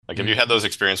Like, have you had those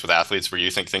experiences with athletes where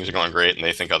you think things are going great and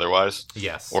they think otherwise?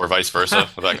 Yes. Or vice versa?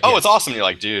 Like, oh, Yes. it's awesome. You're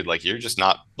like, dude, like, you're just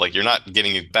not, like, you're not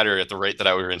getting better at the rate that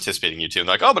I was anticipating you to. And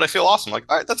they're like, oh, but I feel awesome. Like,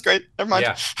 all right, that's great. Never mind.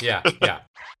 Yeah. Yeah. Yeah.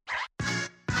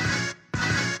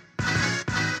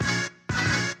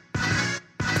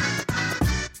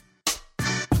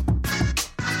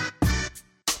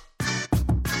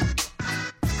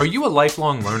 Are you a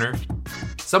lifelong learner?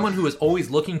 Someone who is always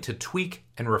looking to tweak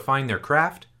and refine their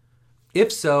craft?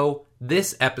 If so,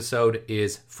 this episode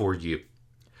is for you.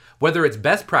 Whether it's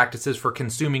best practices for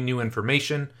consuming new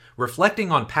information,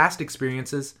 reflecting on past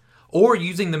experiences, or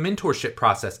using the mentorship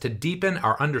process to deepen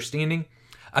our understanding,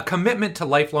 a commitment to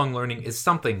lifelong learning is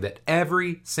something that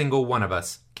every single one of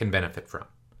us can benefit from.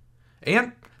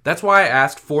 And that's why I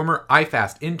asked former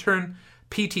iFast intern,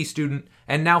 PT student,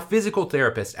 and now physical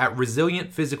therapist at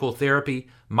Resilient Physical Therapy,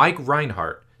 Mike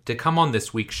Reinhart, to come on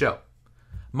this week's show.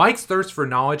 Mike's thirst for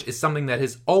knowledge is something that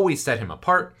has always set him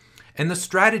apart, and the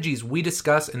strategies we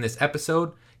discuss in this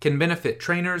episode can benefit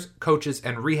trainers, coaches,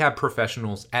 and rehab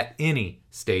professionals at any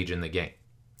stage in the game.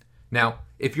 Now,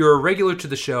 if you're a regular to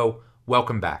the show,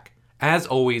 welcome back. As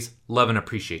always, love and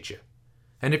appreciate you.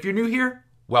 And if you're new here,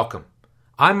 welcome.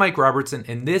 I'm Mike Robertson,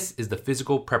 and this is the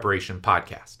Physical Preparation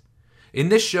Podcast. In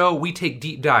this show, we take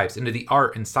deep dives into the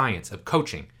art and science of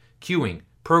coaching, cueing,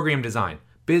 program design,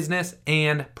 business,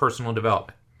 and personal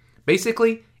development.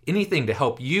 Basically, anything to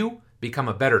help you become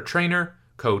a better trainer,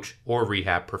 coach, or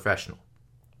rehab professional.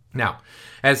 Now,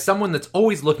 as someone that's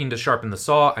always looking to sharpen the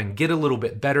saw and get a little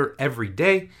bit better every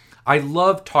day, I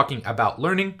love talking about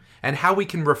learning and how we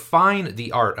can refine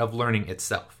the art of learning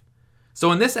itself.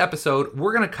 So in this episode,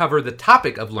 we're going to cover the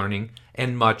topic of learning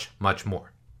and much, much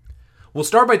more. We'll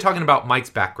start by talking about Mike's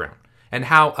background and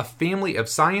how a family of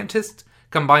scientists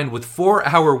combined with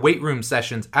 4-hour weight room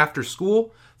sessions after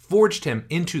school forged him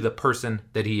into the person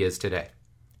that he is today.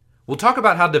 We'll talk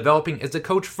about how developing as a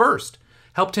coach first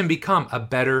helped him become a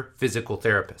better physical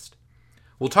therapist.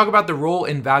 We'll talk about the role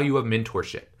and value of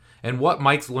mentorship and what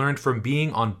Mike's learned from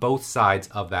being on both sides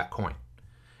of that coin.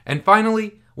 And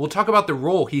finally, we'll talk about the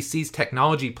role he sees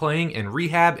technology playing in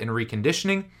rehab and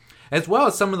reconditioning, as well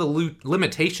as some of the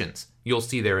limitations you'll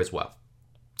see there as well.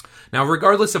 Now,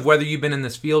 regardless of whether you've been in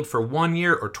this field for 1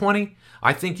 year or 20,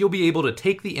 I think you'll be able to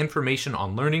take the information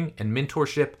on learning and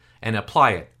mentorship and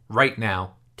apply it right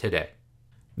now, today.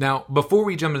 Now, before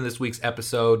we jump into this week's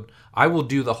episode, I will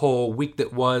do the whole week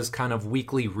that was kind of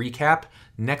weekly recap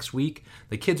next week.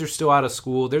 The kids are still out of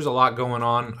school. There's a lot going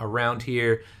on around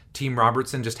here. Team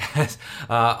Robertson just has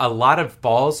a lot of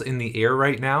balls in the air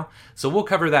right now. So we'll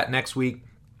cover that next week.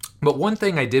 But one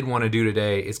thing I did want to do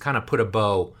today is kind of put a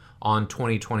bow on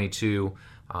 2022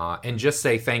 and just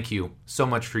say thank you so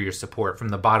much for your support from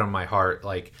the bottom of my heart.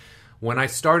 Like, when I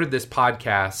started this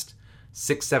podcast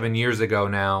 6-7 years ago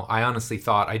now, I honestly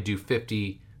thought I'd do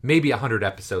 50, maybe 100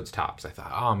 episodes tops. I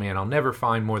thought, oh man, I'll never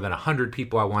find more than 100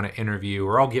 people I want to interview,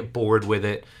 or I'll get bored with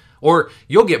it, or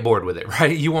you'll get bored with it,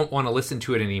 right? You won't want to listen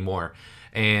to it anymore.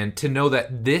 And to know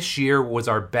that this year was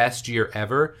our best year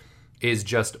ever is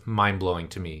just mind-blowing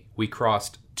to me. We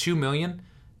crossed 2 million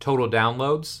total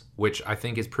downloads, which I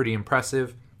think is pretty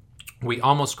impressive. We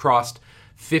almost crossed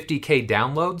 50K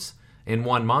downloads in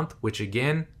 1 month, which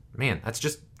again, man, that's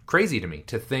just crazy to me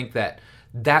to think that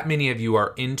that many of you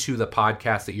are into the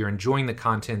podcast, that you're enjoying the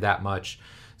content that much.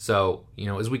 So,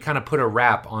 as we kind of put a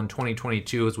wrap on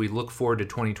 2022, as we look forward to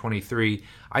 2023,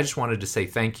 I just wanted to say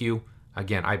thank you.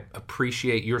 Again, I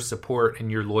appreciate your support and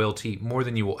your loyalty more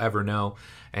than you will ever know.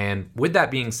 And with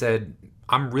that being said,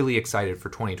 I'm really excited for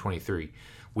 2023.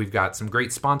 We've got some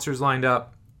great sponsors lined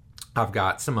up. I've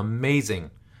got some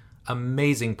amazing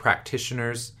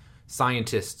practitioners,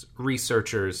 scientists,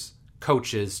 researchers,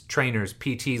 coaches, trainers,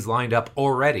 PTs lined up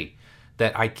already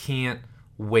that I can't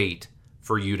wait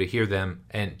for you to hear them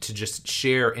and to just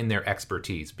share in their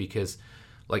expertise, because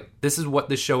this is what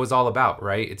this show is all about,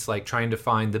 right? It's like trying to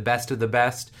find the best of the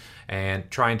best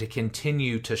and trying to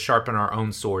continue to sharpen our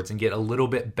own swords and get a little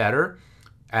bit better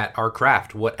at our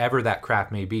craft, whatever that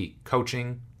craft may be.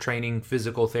 Coaching, training,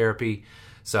 physical therapy.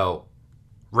 So,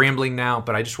 rambling now,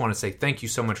 but I just want to say thank you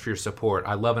so much for your support.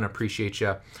 I love and appreciate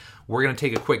you. We're going to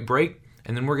take a quick break,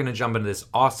 and then we're going to jump into this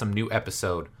awesome new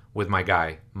episode with my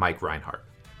guy, Mike Reinhart.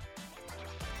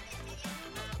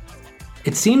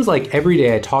 It seems like every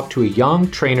day I talk to a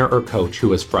young trainer or coach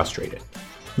who is frustrated.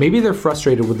 Maybe they're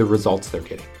frustrated with the results they're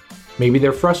getting. Maybe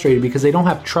they're frustrated because they don't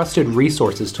have trusted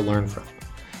resources to learn from.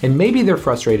 And maybe they're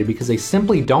frustrated because they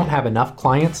simply don't have enough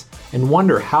clients and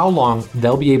wonder how long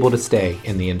they'll be able to stay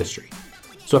in the industry.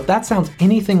 So if that sounds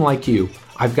anything like you,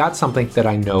 I've got something that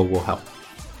I know will help.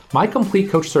 My Complete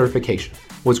Coach certification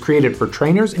was created for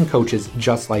trainers and coaches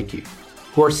just like you,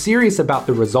 who are serious about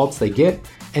the results they get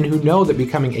and who know that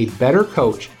becoming a better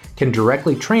coach can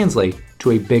directly translate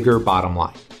to a bigger bottom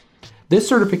line. This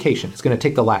certification is going to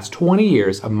take the last 20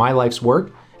 years of my life's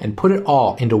work and put it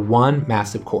all into one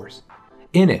massive course.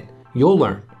 In it, you'll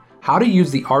learn how to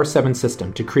use the R7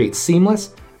 system to create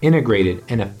seamless, integrated,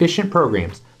 and efficient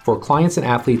programs for clients and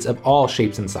athletes of all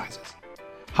shapes and sizes.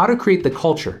 How to create the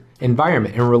culture,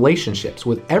 environment, and relationships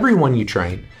with everyone you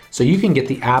train so you can get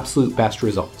the absolute best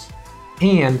results.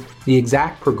 And the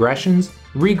exact progressions,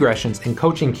 regressions, and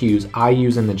coaching cues I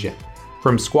use in the gym,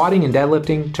 from squatting and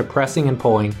deadlifting to pressing and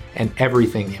pulling and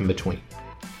everything in between.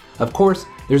 Of course,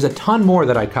 there's a ton more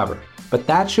that I cover, but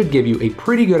that should give you a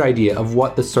pretty good idea of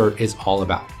what the cert is all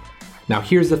about. Now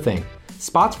here's the thing,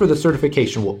 spots for the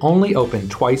certification will only open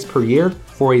twice per year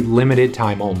for a limited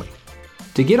time only.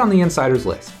 To get on the insiders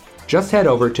list, just head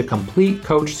over to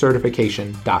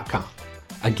CompleteCoachCertification.com.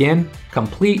 Again,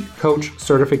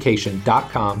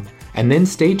 CompleteCoachCertification.com, and then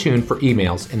stay tuned for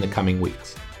emails in the coming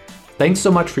weeks. Thanks so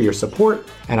much for your support,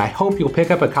 and I hope you'll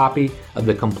pick up a copy of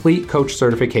the Complete Coach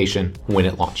Certification when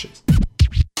it launches.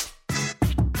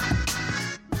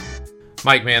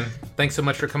 Mike, man, thanks so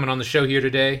much for coming on the show here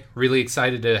today. Really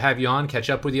excited to have you on, catch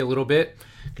up with you a little bit.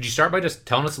 Could you start by just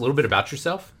telling us a little bit about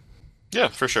yourself? Yeah,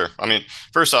 for sure. I mean,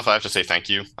 first off, I have to say thank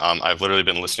you. I've literally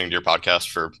been listening to your podcast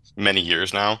for many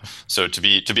years now. So to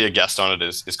be a guest on it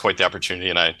is quite the opportunity,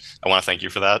 and I want to thank you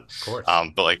for that. Of course.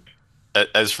 But like,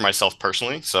 as for myself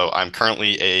personally, so I'm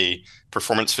currently a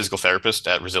performance physical therapist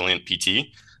at Resilient PT.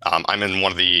 I'm in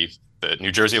one of the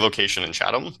New Jersey location in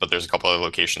Chatham, but there's a couple other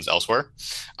locations elsewhere.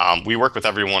 We work with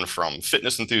everyone from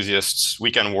fitness enthusiasts,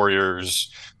 weekend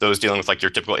warriors, those dealing with like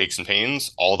your typical aches and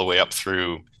pains, all the way up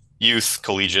through youth,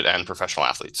 collegiate, and professional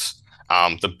athletes.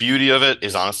 The beauty of it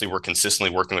is honestly we're consistently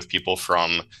working with people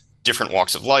from different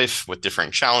walks of life with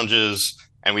different challenges,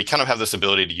 and we kind of have this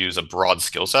ability to use a broad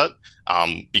skill set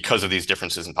because of these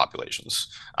differences in populations.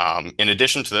 In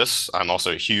addition to this, I'm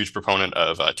also a huge proponent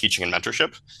of teaching and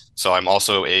mentorship. So I'm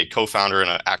also a co-founder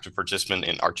and an active participant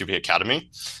in ARC2B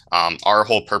Academy. Our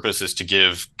whole purpose is to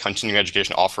give continuing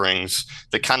education offerings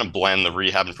that kind of blend the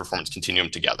rehab and performance continuum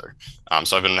together.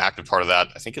 So I've been an active part of that.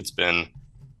 I think it's been,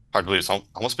 hard to believe, it's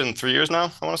almost been 3 years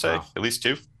now, I want to say, Wow. At least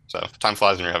 2. So time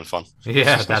flies when you're having fun.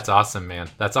 Yeah, that's awesome, man.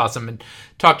 That's awesome. And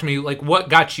talk to me, like, what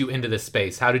got you into this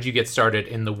space? How did you get started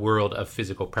in the world of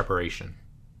physical preparation?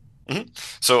 Mm-hmm.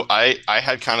 So I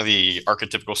had kind of the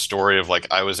archetypical story of like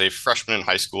I was a freshman in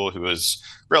high school who was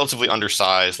relatively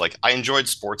undersized. Like I enjoyed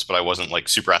sports, but I wasn't like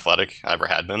super athletic. I ever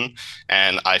had been.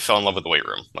 And I fell in love with the weight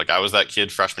room. Like I was that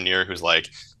kid freshman year who's like,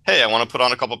 hey, I want to put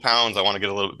on a couple pounds. I want to get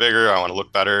a little bit bigger. I want to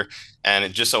look better. And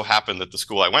it just so happened that the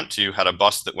school I went to had a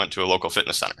bus that went to a local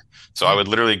fitness center. So I would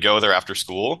literally go there after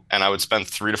school and I would spend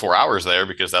 3 to 4 hours there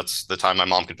because that's the time my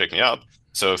mom could pick me up.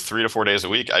 So 3 to 4 days a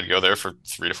week, I'd go there for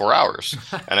 3 to 4 hours.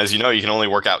 And as you know, you can only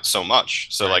work out so much.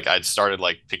 So like I'd started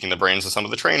like picking the brains of some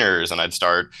of the trainers and I'd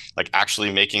start like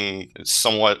actually making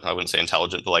somewhat, I wouldn't say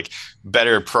intelligent, but like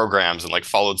better programs and like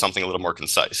followed something a little more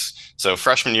concise. So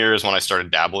freshman year is when I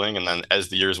started dabbling. And then as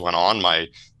the years went on, my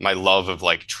love of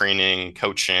like training,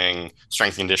 coaching,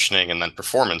 strength conditioning, and then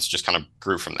performance just kind of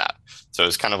grew from that. So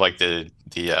it's kind of like the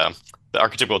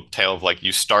archetypical tale of like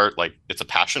you start like it's a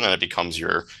passion and it becomes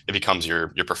your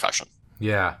profession.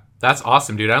 Yeah, that's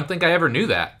awesome, dude. I don't think I ever knew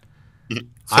that.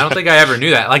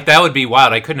 Like that would be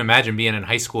wild. I couldn't imagine being in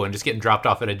high school and just getting dropped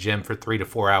off at a gym for 3 to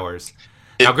 4 hours.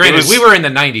 Now, granted, we were in the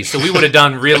 90s, so we would have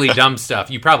done really dumb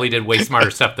stuff. You probably did way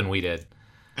smarter stuff than we did.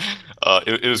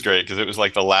 It was great because it was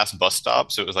like the last bus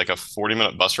stop. So it was like a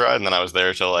 40-minute bus ride. And then I was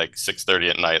there till like 6:30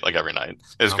 at night, like every night.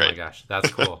 It was great. Oh my gosh. That's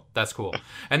cool. That's cool.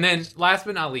 And then last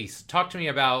but not least, talk to me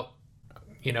about,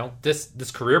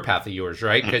 this career path of yours,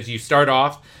 right? Because you start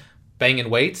off banging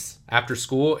weights after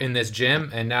school in this gym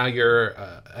and now you're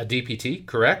a DPT,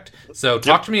 correct? So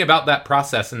talk to me about that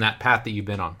process and that path that you've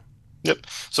been on. Yep.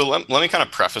 So let me kind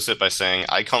of preface it by saying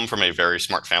I come from a very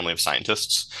smart family of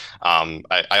scientists.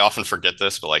 I often forget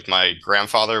this, but like my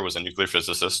grandfather was a nuclear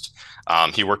physicist.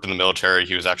 He worked in the military.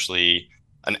 He was actually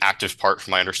an active part,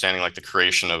 from my understanding, like the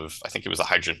creation of, I think it was a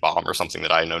hydrogen bomb or something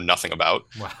that I know nothing about.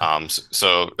 Wow.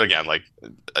 So again, like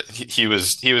he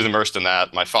was immersed in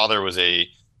that. My father was a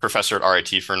professor at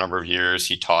RIT for a number of years.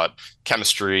 He taught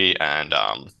chemistry and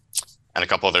a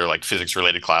couple other like physics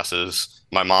related classes.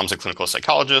 My mom's a clinical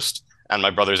psychologist. And my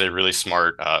brother's a really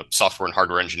smart software and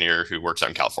hardware engineer who works out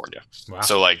in California. Wow.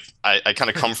 So like I kind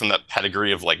of come from that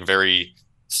pedigree of like very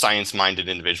science-minded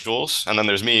individuals, and then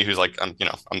there's me who's like I'm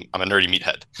a nerdy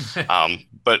meathead.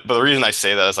 But the reason I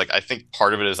say that is like I think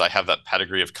part of it is I have that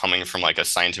pedigree of coming from like a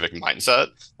scientific mindset,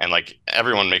 and like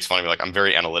everyone makes fun of me, like I'm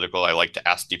very analytical. I like to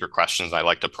ask deeper questions. I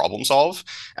like to problem solve,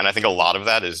 and I think a lot of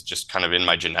that is just kind of in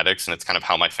my genetics, and it's kind of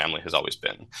how my family has always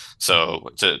been. So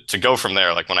to go from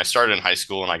there, like when I started in high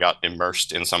school and I got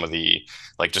immersed in some of the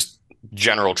like just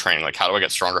general training, like how do I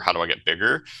get stronger, how do I get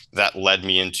bigger, that led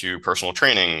me into personal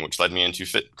training, which led me into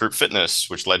group fitness,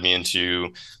 which led me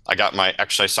into, I got my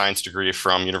exercise science degree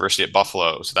from University at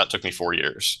Buffalo, so that took me 4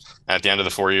 years. And at the end of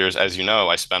the 4 years, as you know,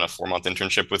 I spent a 4-month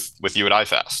internship with you at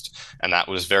IFAST, and that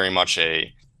was very much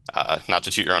a not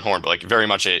to toot your own horn, but like very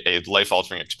much a life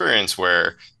altering experience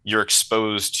where you're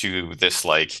exposed to this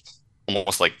like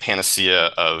almost like panacea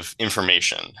of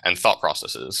information and thought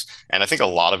processes. And I think a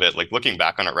lot of it, like looking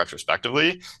back on it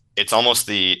retrospectively, it's almost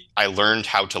the I learned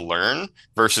how to learn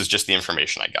versus just the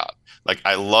information I got. Like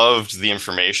I loved the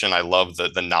information, I loved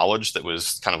the knowledge that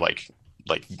was kind of like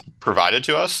provided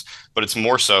to us, but it's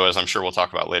more so, as I'm sure we'll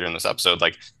talk about later in this episode,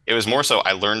 like it was more so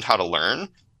I learned how to learn.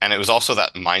 And it was also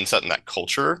that mindset and that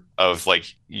culture of like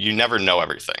you never know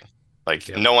everything.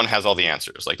 Like no one has all the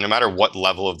answers. Like no matter what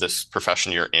level of this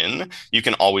profession you're in, you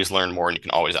can always learn more and you can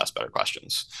always ask better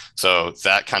questions. So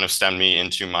that kind of stemmed me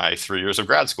into my 3 years of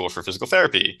grad school for physical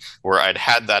therapy, where I'd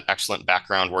had that excellent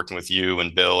background working with you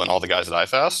and Bill and all the guys at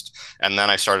IFAST. And then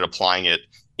I started applying it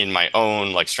in my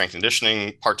own like strength and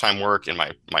conditioning part-time work, in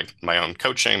my own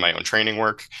coaching, my own training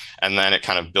work. And then it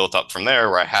kind of built up from there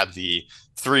where I had the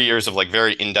 3 years of like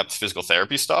very in-depth physical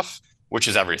therapy stuff, which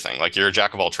is everything. Like you're a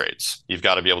jack of all trades. You've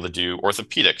got to be able to do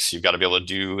orthopedics. You've got to be able to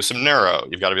do some neuro.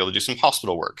 You've got to be able to do some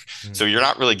hospital work. So you're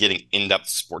not really getting in-depth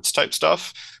sports type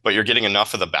stuff, but you're getting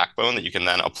enough of the backbone that you can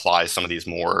then apply some of these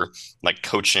more like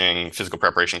coaching, physical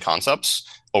preparation concepts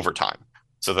over time.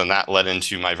 So then that led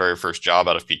into my very first job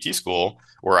out of PT school,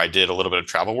 where I did a little bit of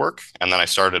travel work. And then I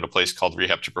started a place called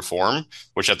Rehab to Perform,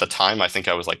 which at the time, I think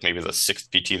I was like maybe the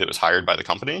sixth PT that was hired by the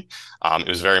company. It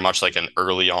was very much like an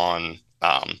early on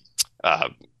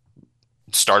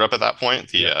startup at that point.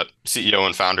 The CEO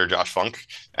and founder, Josh Funk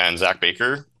and Zach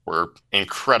Baker, were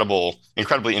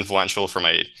incredibly influential from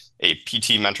a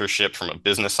PT mentorship, from a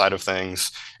business side of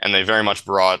things. And they very much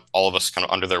brought all of us kind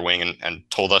of under their wing and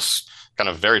told us kind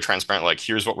of very transparent, like,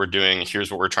 here's what we're doing, here's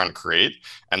what we're trying to create.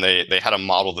 And they had a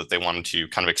model that they wanted to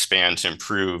kind of expand to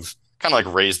improve, kind of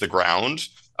like raise the ground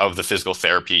of the physical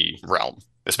therapy realm,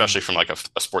 especially from like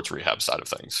a sports rehab side of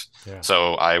things. Yeah.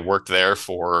 So I worked there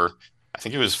for, I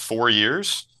think it was 4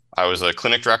 years. I was a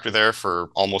clinic director there for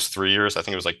almost 3 years. I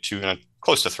think it was like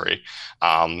close to 3.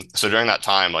 So during that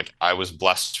time, like I was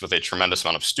blessed with a tremendous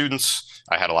amount of students.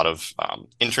 I had a lot of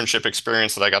internship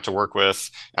experience that I got to work with,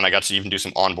 and I got to even do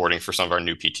some onboarding for some of our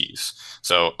new PTs.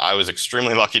 So I was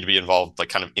extremely lucky to be involved, like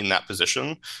kind of in that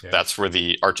position. Yeah. That's where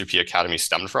the R2P Academy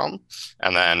stemmed from.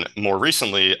 And then more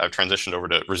recently, I've transitioned over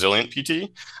to Resilient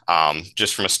PT,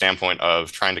 just from a standpoint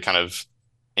of trying to kind of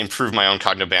improve my own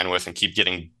cognitive bandwidth and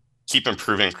keep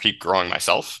improving, keep growing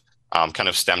myself. Kind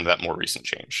of stemmed that more recent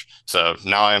change. So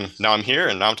now I'm here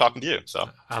and now I'm talking to you. So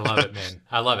I love it, man.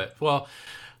 I love it. Well,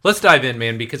 let's dive in,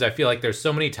 man, because I feel like there's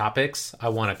so many topics I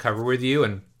want to cover with you.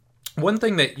 And one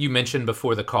thing that you mentioned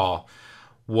before the call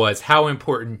was how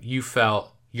important you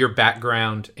felt your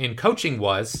background in coaching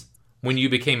was when you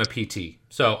became a PT.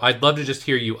 So I'd love to just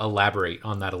hear you elaborate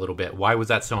on that a little bit. Why was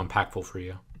that so impactful for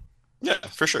you? Yeah,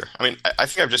 for sure. I mean, I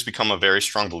think I've just become a very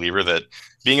strong believer that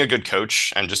being a good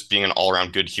coach and just being an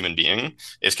all-around good human being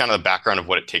is kind of the background of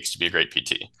what it takes to be a great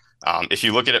PT. If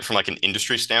you look at it from like an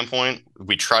industry standpoint,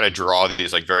 we try to draw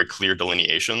these like very clear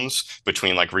delineations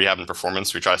between like rehab and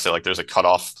performance. We try to say like there's a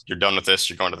cutoff, you're done with this,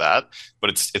 you're going to that,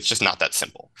 but it's just not that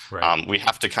simple. Right. We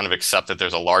have to kind of accept that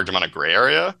there's a large amount of gray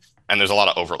area and there's a lot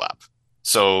of overlap.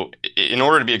 So in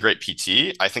order to be a great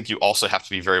PT, I think you also have to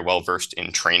be very well versed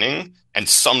in training and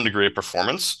some degree of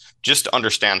performance, just to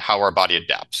understand how our body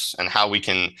adapts and how we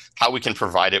can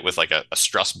provide it with like a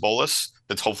stress bolus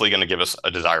that's hopefully going to give us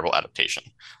a desirable adaptation.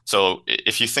 So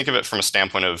if you think of it from a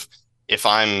standpoint of, if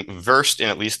I'm versed in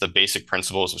at least the basic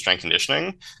principles of strength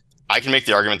conditioning, I can make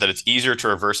the argument that it's easier to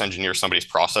reverse engineer somebody's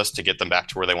process to get them back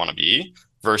to where they want to be,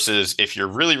 versus if you're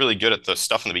really, really good at the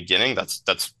stuff in the beginning, that's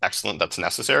excellent, that's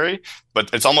necessary. But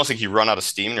it's almost like you run out of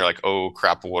steam and you're like, oh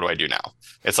crap, what do I do now?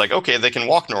 It's like, okay, they can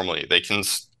walk normally, they can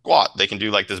squat, they can do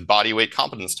like this body weight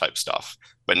competence type stuff.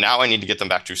 But now I need to get them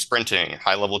back to sprinting,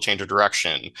 high level change of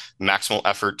direction, maximal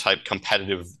effort type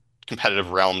competitive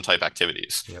competitive realm type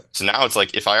activities. Yep. So now it's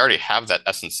like if I already have that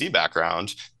S&C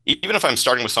background, even if I'm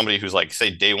starting with somebody who's like, say,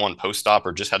 day one post-op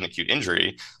or just had an acute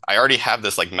injury, I already have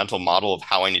this like mental model of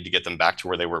how I need to get them back to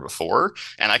where they were before.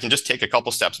 And I can just take a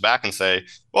couple steps back and say,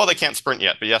 well, they can't sprint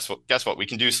yet, but guess what? We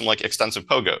can do some like extensive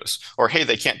pogos. Or hey,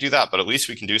 they can't do that, but at least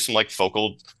we can do some like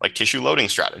focal like tissue loading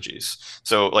strategies.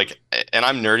 So like, and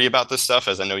I'm nerdy about this stuff,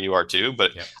 as I know you are too,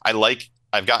 but Yep.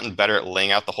 I've gotten better at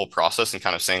laying out the whole process and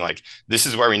kind of saying like, this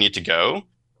is where we need to go.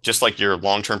 Just like your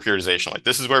long-term periodization, like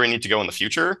this is where we need to go in the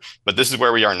future, but this is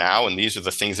where we are now, and these are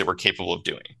the things that we're capable of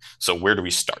doing. So where do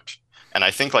we start? And I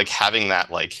think like having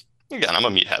that, like, again, I'm a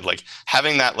meathead, like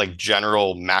having that like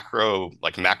general macro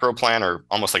plan, or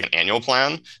almost like an annual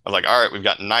plan of like, all right, we've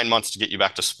got 9 months to get you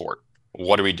back to sport.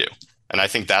 What do we do? And I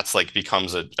think that's like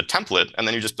becomes a template, and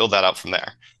then you just build that out from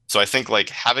there. So I think like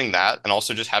having that, and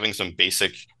also just having some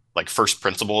basic like first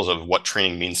principles of what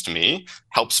training means to me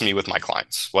helps me with my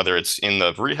clients, whether it's in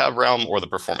the rehab realm or the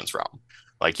performance realm.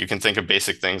 Like you can think of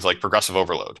basic things like progressive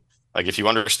overload. Like if you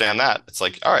understand that, it's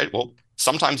like, all right, well,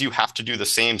 sometimes you have to do the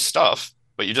same stuff,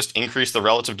 but you just increase the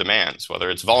relative demands, whether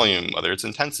it's volume, whether it's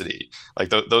intensity. Like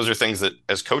those are things that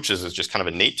as coaches is just kind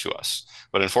of innate to us.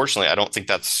 But unfortunately, I don't think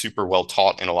that's super well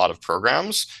taught in a lot of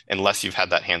programs unless you've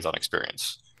had that hands-on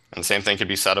experience. And the same thing could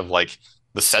be said of like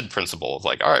the SAID principle of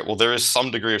like, all right, well, there is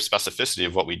some degree of specificity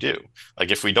of what we do.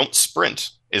 Like if we don't sprint,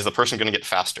 is the person going to get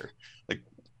faster? Like,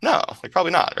 no, like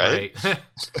probably not, right? Right.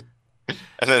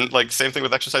 And then like same thing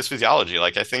with exercise physiology.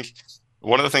 Like I think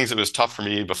one of the things that was tough for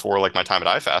me before like my time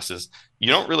at iFast is you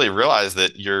don't really realize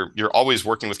that you're always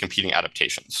working with competing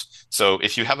adaptations. So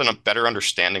if you have a better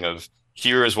understanding of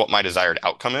here is what my desired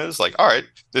outcome is, like, all right,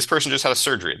 this person just had a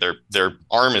surgery. Their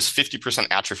arm is 50%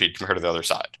 atrophied compared to the other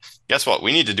side. Guess what?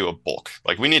 We need to do a bulk.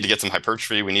 Like we need to get some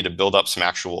hypertrophy. We need to build up some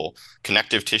actual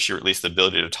connective tissue, or at least the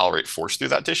ability to tolerate force through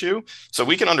that tissue. So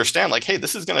we can understand like, hey,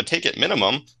 this is going to take at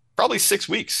minimum probably 6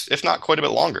 weeks, if not quite a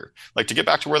bit longer. Like to get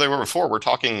back to where they were before, we're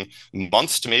talking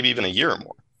months to maybe even a year or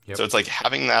more. Yep. So it's like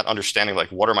having that understanding, like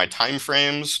what are my time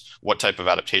frames? What type of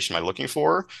adaptation am I looking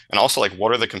for? And also like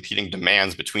what are the competing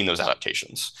demands between those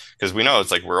adaptations? Because we know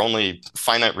it's like we're only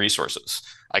finite resources.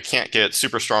 I can't get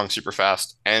super strong, super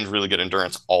fast, and really good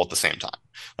endurance all at the same time.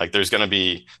 Like there's gonna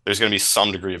be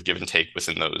some degree of give and take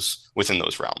within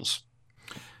those realms.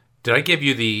 Did I give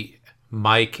you the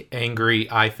Mike angry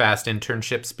iFast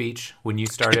internship speech when you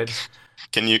started?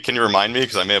 Can you remind me?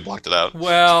 Because I may have blocked it out.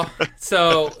 Well,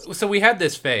 so we had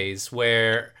this phase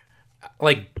where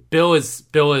like Bill is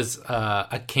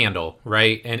a candle,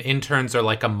 right? And interns are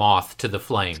like a moth to the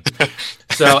flame.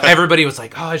 So everybody was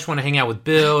like, "Oh, I just want to hang out with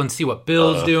Bill and see what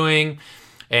Bill's doing."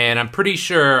 And I'm pretty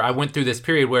sure I went through this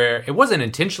period where it wasn't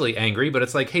intentionally angry, but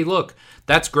it's like, "Hey, look,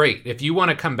 that's great. If you want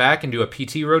to come back and do a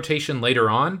PT rotation later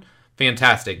on,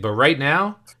 fantastic. But right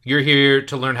now, you're here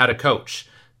to learn how to coach,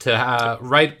 to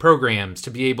write programs,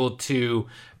 to be able to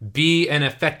be an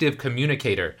effective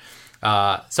communicator."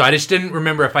 So I just didn't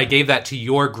remember if I gave that to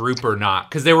your group or not,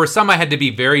 because there were some I had to be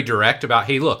very direct about.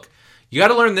 Hey, look, you got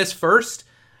to learn this first,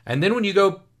 and then when you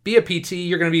go be a PT,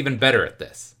 you're going to be even better at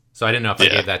this. So I didn't know if I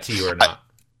gave that to you or not.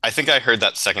 I think I heard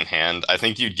that secondhand. I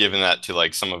think you'd given that to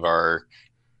like some of our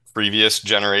previous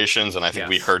generations, and I think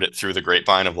we heard it through the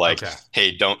grapevine of like,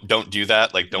 hey, don't do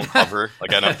that, like don't hover.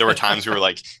 Like I know there were times we were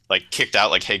like kicked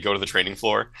out, like, hey, go to the training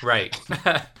floor. Right.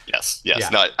 Yes. Yeah.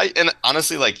 No, and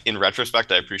honestly, like in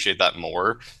retrospect, I appreciate that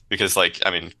more because like,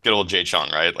 I mean, good old Jay Chung,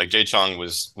 right? Like Jay Chung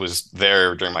was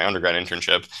there during my undergrad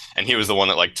internship, and he was the one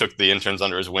that like took the interns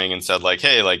under his wing and said like,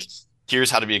 hey, like here's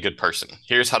how to be a good person.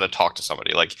 Here's how to talk to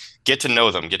somebody. Like get to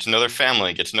know them, get to know their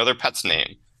family, get to know their pet's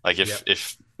name. Like if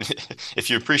if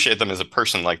you appreciate them as a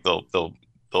person, like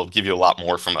they'll give you a lot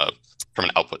more from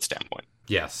an output standpoint.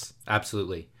 Yes,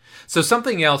 absolutely. So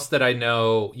something else that I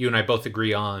know you and I both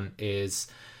agree on is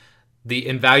the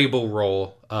invaluable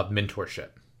role of mentorship.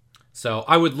 So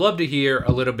I would love to hear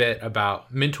a little bit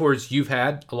about mentors you've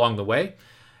had along the way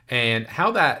and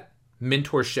how that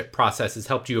mentorship process has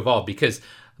helped you evolve, because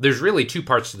there's really two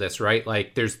parts to this, right?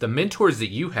 Like there's the mentors that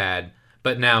you had,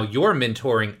 but now you're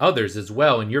mentoring others as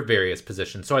well in your various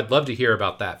positions. So I'd love to hear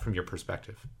about that from your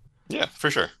perspective. Yeah, for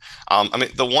sure. I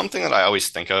mean, the one thing that I always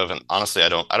think of, and honestly, I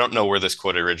don't know where this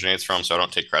quote originates from, so I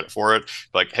don't take credit for it.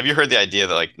 But like, have you heard the idea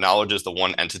that like knowledge is the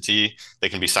one entity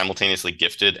that can be simultaneously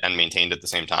gifted and maintained at the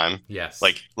same time? Yes.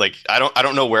 Like I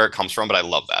don't know where it comes from, but I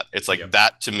love that. It's like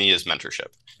that to me is mentorship.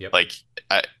 Yep. Like,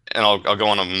 I'll go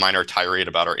on a minor tirade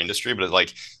about our industry, but it's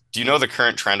like, do you know the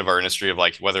current trend of our industry of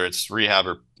like whether it's rehab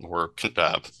or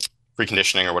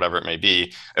preconditioning or whatever it may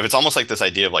be? If it's almost like this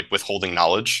idea of like withholding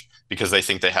knowledge because they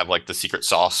think they have like the secret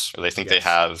sauce, or they think they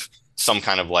have some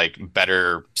kind of like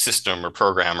better system or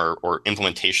program or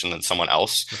implementation than someone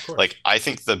else. Of course. Like I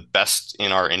think the best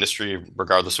in our industry,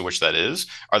 regardless of which that is,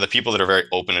 are the people that are very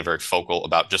open and very focal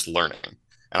about just learning. And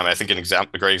I mean, I think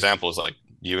a great example is like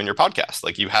you and your podcast.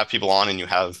 Like you have people on and you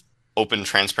have open,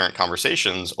 transparent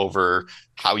conversations over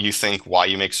how you think, why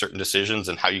you make certain decisions,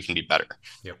 and how you can be better.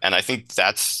 Yep. And I think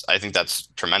that's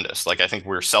tremendous. Like I think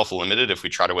we're self-limited if we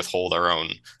try to withhold our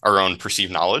own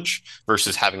perceived knowledge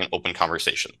versus having an open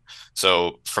conversation.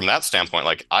 So from that standpoint,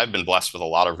 like I've been blessed with a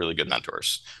lot of really good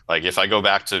mentors. Like if I go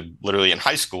back to literally in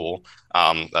high school,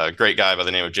 a great guy by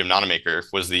the name of Jim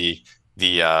Nonamaker was the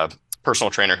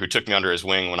personal trainer who took me under his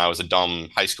wing when I was a dumb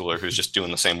high schooler who's just doing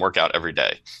the same workout every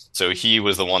day. So he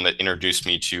was the one that introduced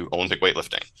me to Olympic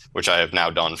weightlifting, which I have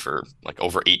now done for like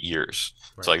over 8 years.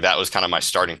 Right. So like that was kind of my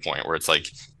starting point where it's like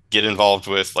get involved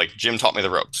with like Jim taught me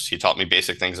the ropes. He taught me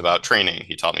basic things about training.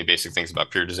 He taught me basic things about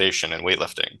periodization and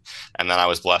weightlifting. And then I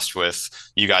was blessed with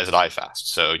you guys at iFast.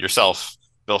 So yourself,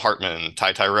 Bill Hartman,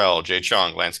 Ty Tyrell, Jay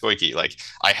Chung, Lance Goyke, like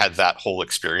I had that whole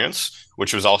experience,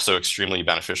 which was also extremely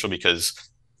beneficial because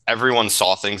everyone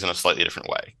saw things in a slightly different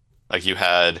way. Like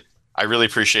I really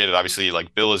appreciated, obviously,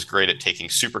 like Bill is great at taking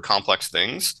super complex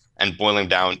things and boiling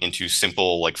down into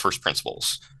simple, like first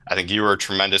principles. I think you are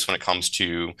tremendous when it comes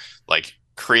to like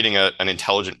creating an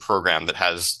intelligent program that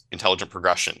has intelligent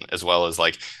progression, as well as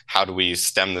like, how do we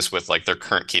stem this with like their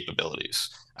current capabilities?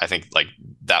 I think like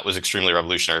that was extremely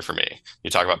revolutionary for me.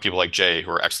 You talk about people like Jay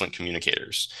who are excellent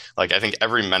communicators. Like I think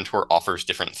every mentor offers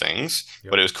different things,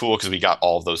 but it was cool because we got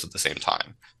all of those at the same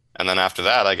time. And then after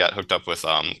that, I got hooked up with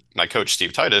my coach,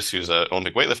 Steve Titus, who's an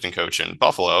Olympic weightlifting coach in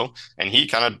Buffalo. And he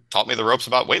kind of taught me the ropes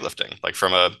about weightlifting, like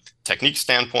from a technique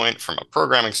standpoint, from a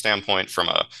programming standpoint, from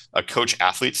a coach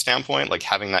athlete standpoint, like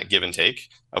having that give and take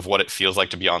of what it feels like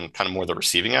to be on kind of more the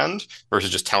receiving end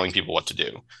versus just telling people what to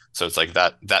do. So it's like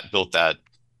that built that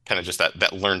kind of just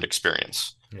that learned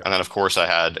experience. Yeah. And then, of course, I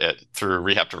had it through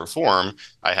Rehab to Reform.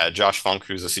 I had Josh Funk,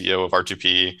 who's the CEO of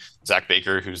R2P, Zach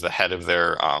Baker, who's the head of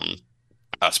their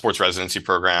sports residency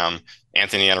program,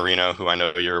 Anthony Iannarino, who I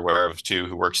know you're aware of too,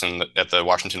 who works at the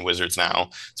Washington Wizards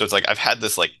now. So it's like I've had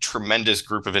this like tremendous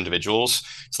group of individuals.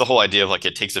 It's the whole idea of like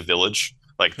it takes a village.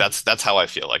 Like that's how I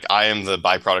feel. Like I am the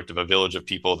byproduct of a village of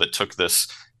people that took this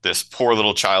poor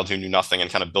little child who knew nothing and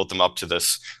kind of built them up to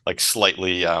this like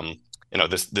slightly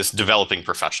this developing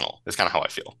professional is kind of how I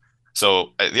feel.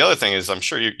 So the other thing is, I'm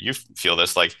sure you feel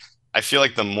this, like I feel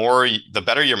like the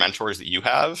better your mentors that you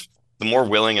have, the more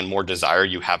willing and more desire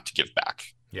you have to give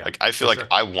back. Yeah, like I feel like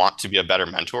I want to be a better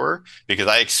mentor because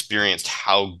I experienced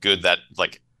how good that,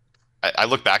 like I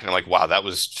look back and I'm like, wow, that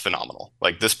was phenomenal.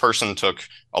 Like this person took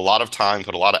a lot of time,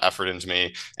 put a lot of effort into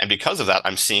me. And because of that,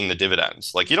 I'm seeing the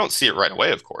dividends. Like you don't see it right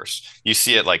away, of course. You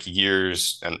see it like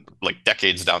years and like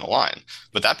decades down the line.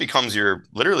 But that becomes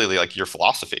literally like your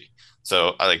philosophy.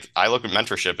 So I look at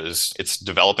mentorship as it's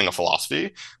developing a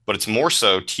philosophy, but it's more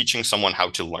so teaching someone how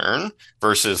to learn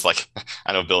versus like,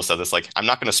 I know Bill said this, like, I'm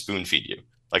not going to spoon feed you.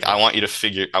 Like, I want you to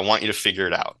figure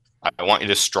it out. I want you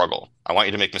to struggle. I want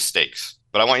you to make mistakes,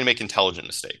 but I want you to make intelligent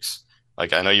mistakes.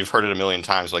 Like, I know you've heard it a million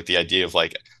times, like the idea of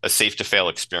like a safe to fail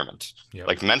experiment. Yep.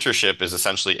 Like mentorship is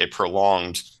essentially a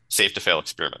prolonged safe to fail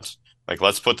experiment. Like,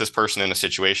 let's put this person in a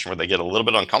situation where they get a little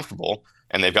bit uncomfortable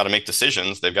and they've got to make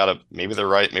decisions. They've got to, maybe they're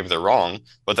right, maybe they're wrong,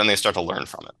 but then they start to learn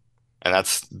from it. And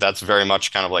that's very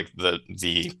much kind of like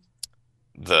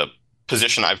the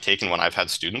position I've taken when I've had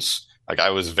students. Like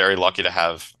I was very lucky to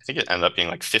have, I think it ended up being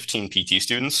like 15 PT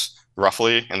students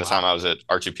roughly in the time I was at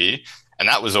R2P. And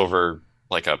that was over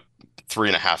like a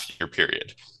 3.5 year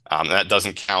period. And that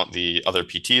doesn't count the other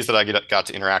PTs that I got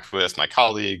to interact with, my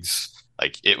colleagues.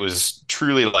 Like it was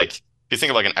truly like, if you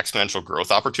think of like an exponential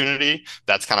growth opportunity,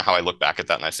 that's kind of how I look back at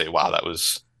that and I say, wow, that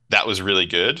was really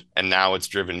good. And now it's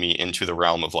driven me into the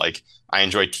realm of like, I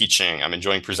enjoy teaching. I'm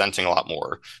enjoying presenting a lot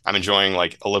more. I'm enjoying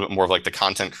like a little bit more of like the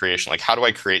content creation. Like how do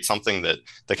I create something that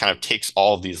kind of takes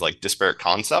all of these like disparate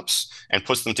concepts and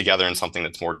puts them together in something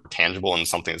that's more tangible and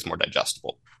something that's more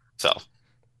digestible. So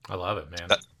I love it, man.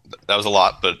 That was a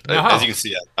lot, but as you can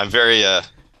see, I'm very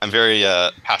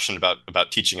passionate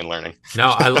about teaching and learning.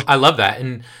 No, I love that.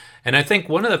 And I think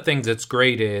one of the things that's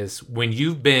great is when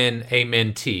you've been a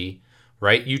mentee,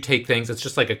 right? You take things, it's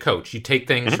just like a coach. You take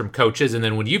things from coaches, and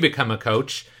then when you become a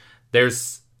coach,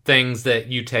 there's things that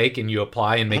you take and you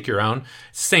apply and make your own.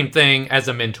 Same thing as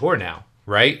a mentor now,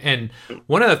 right? And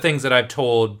one of the things that I've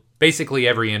told basically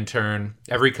every intern,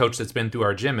 every coach that's been through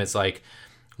our gym is like,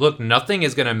 look, nothing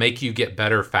is going to make you get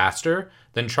better faster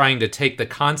than trying to take the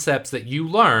concepts that you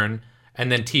learn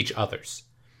and then teach others.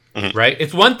 Right?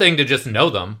 It's one thing to just know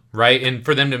them, right? And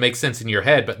for them to make sense in your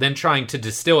head, but then trying to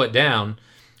distill it down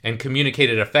and communicate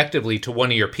it effectively to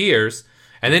one of your peers,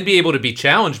 and then be able to be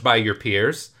challenged by your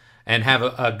peers and have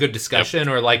a good discussion,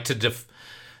 or like to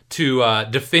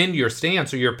defend your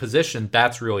stance or your position,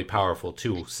 that's really powerful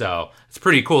too. So it's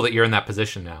pretty cool that you're in that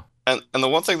position now. And the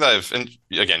one thing that and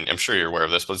again, I'm sure you're aware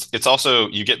of this, but it's also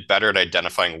you get better at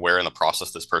identifying where in the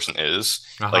process this person is.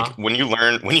 Like when you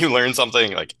learn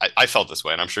something, like I felt this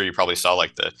way, and I'm sure you probably saw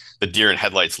like the deer in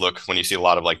headlights look when you see a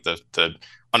lot of like the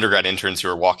undergrad interns who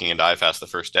are walking into IFAST the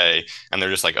first day, and they're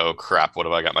just like, oh crap, what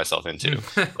have I got myself into?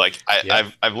 Like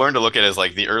I've learned to look at it as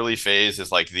like the early phase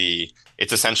is like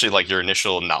it's essentially like your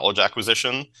initial knowledge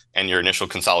acquisition and your initial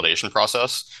consolidation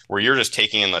process, where you're just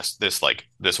taking in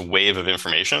this wave of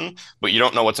information, but you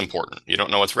don't know what's important. You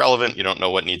don't know what's relevant. You don't know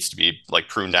what needs to be like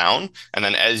pruned down. And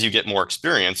then as you get more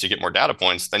experience, you get more data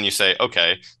points, then you say,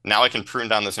 okay, now I can prune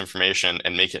down this information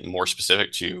and make it more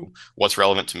specific to what's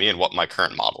relevant to me and what my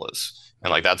current model is. And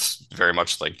like that's very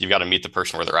much like you've got to meet the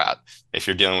person where they're at. If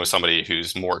you're dealing with somebody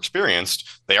who's more experienced,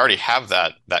 they already have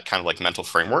that kind of like mental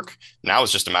framework. Now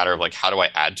it's just a matter of like, how do I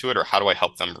add to it, or how do I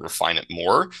help them refine it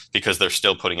more, because they're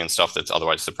still putting in stuff that's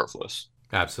otherwise superfluous.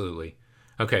 Absolutely.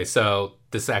 Okay, so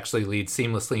this actually leads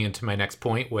seamlessly into my next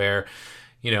point, where,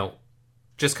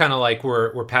 just kind of like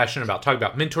we're passionate about talking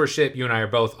about mentorship. You and I are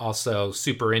both also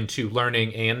super into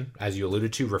learning and, as you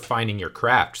alluded to, refining your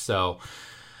craft. So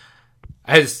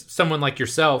as someone like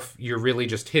yourself, you're really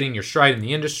just hitting your stride in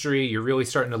the industry. You're really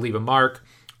starting to leave a mark.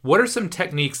 What are some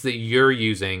techniques that you're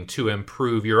using to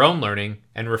improve your own learning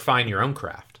and refine your own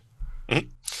craft? Mm-hmm.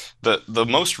 The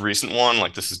most recent one,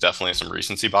 like this is definitely some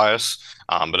recency bias,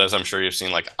 but as I'm sure you've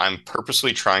seen, like I'm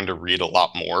purposely trying to read a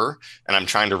lot more, and I'm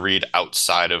trying to read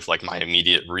outside of like my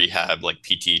immediate rehab, like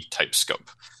PT type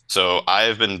scope. So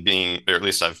I've been or at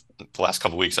least the last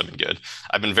couple of weeks I've been good.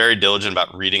 I've been very diligent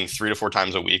about reading 3 to 4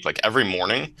 times a week. Like every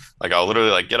morning, like I'll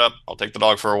literally like get up, I'll take the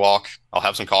dog for a walk, I'll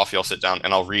have some coffee, I'll sit down,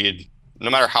 and I'll read. No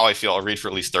matter how I feel, I'll read for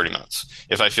at least 30 minutes.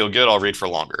 If I feel good, I'll read for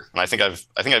longer. And I think I've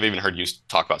even heard you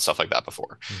talk about stuff like that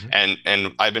before. Mm-hmm.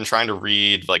 And I've been trying to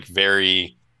read like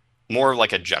more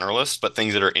like a generalist, but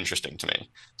things that are interesting to me.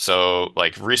 So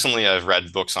like recently I've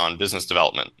read books on business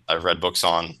development. I've read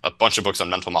a bunch of books on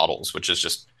mental models, which is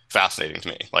just fascinating to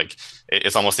me. Like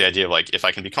it's almost the idea of like, if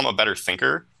I can become a better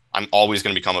thinker, I'm always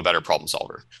going to become a better problem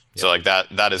solver. Yep. So like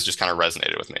that has just kind of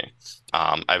resonated with me.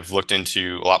 I've looked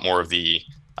into a lot more of the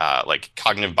like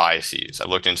cognitive biases. I've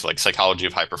looked into like psychology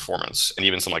of high performance and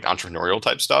even some like entrepreneurial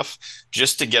type stuff,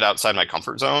 just to get outside my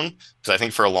comfort zone. Because I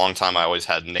think for a long time, I always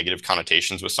had negative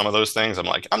connotations with some of those things. I'm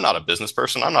like, I'm not a business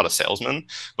person. I'm not a salesman.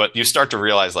 But you start to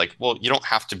realize like, well, you don't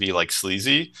have to be like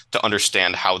sleazy to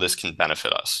understand how this can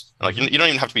benefit us. Like you don't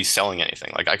even have to be selling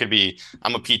anything. Like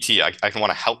I'm a PT. I can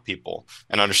want to help people,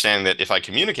 and understanding that if I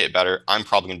communicate better, I'm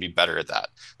probably going to be better at that.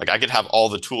 Like I could have all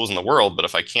the tools in the world, but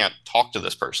if I can't talk to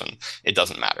this person, it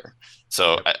doesn't matter.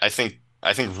 So I think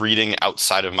reading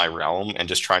outside of my realm and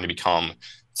just trying to become,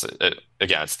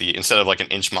 instead of like an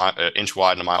inch wide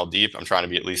and a mile deep, I'm trying to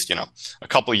be at least, a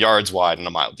couple yards wide and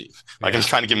a mile deep. Like I'm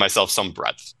trying to give myself some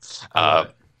breadth.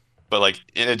 But like,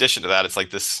 in addition to that, it's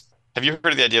like this, have you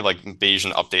heard of the idea of like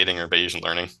Bayesian updating or Bayesian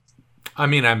learning? I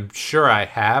mean, I'm sure I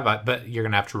have, but you're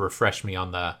going to have to refresh me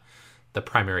on the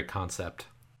primary concept.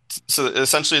 So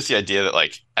essentially it's the idea that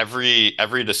like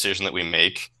every decision that we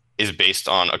make is based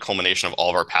on a culmination of all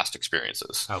of our past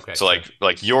experiences. Okay. So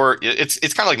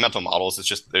it's kind of like mental models. It's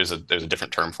just there's a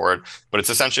different term for it, but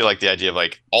it's essentially like the idea of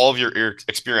like all of your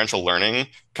experiential learning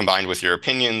combined with your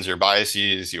opinions, your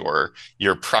biases,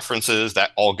 your preferences,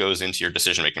 that all goes into your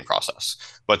decision-making process.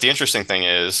 But the interesting thing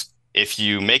is, if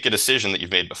you make a decision that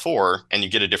you've made before and you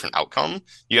get a different outcome,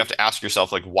 you have to ask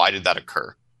yourself, like, why did that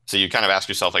occur? So you kind of ask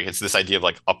yourself, like, it's this idea of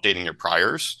like updating your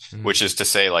priors, which is to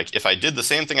say, like, if I did the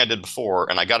same thing I did before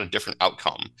and I got a different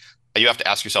outcome, you have to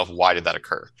ask yourself, why did that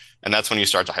occur? And that's when you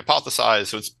start to hypothesize.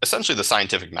 So it's essentially the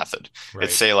scientific method. Right.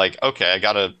 It's say like, okay, I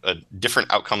got a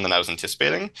different outcome than I was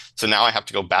anticipating. So now I have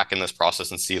to go back in this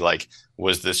process and see, like,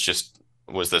 was this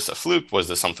a fluke? Was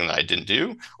this something that I didn't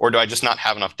do? Or do I just not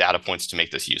have enough data points to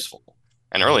make this useful?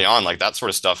 And early on, like that sort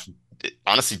of stuff, it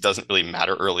honestly doesn't really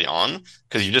matter early on,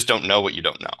 because you just don't know what you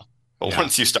don't know. But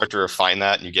once you start to refine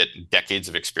that and you get decades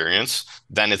of experience,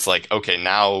 then it's like, okay,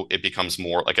 now it becomes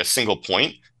more like a single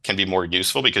point can be more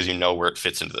useful because you know where it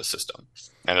fits into the system.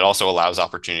 And it also allows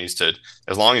opportunities to,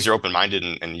 as long as you're open-minded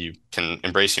and you can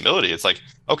embrace humility, it's like,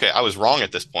 okay, I was wrong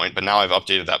at this point, but now I've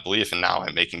updated that belief and now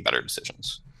I'm making better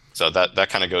decisions. So that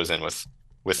kind of goes in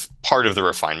with part of the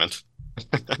refinement.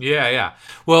 Yeah.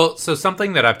 Well, so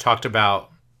something that I've talked about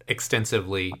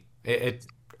extensively at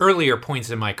earlier points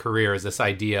in my career is this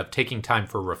idea of taking time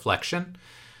for reflection.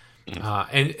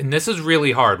 And this is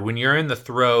really hard when you're in the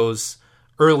throes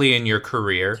early in your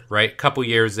career, right? Couple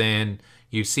years in,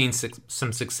 you've seen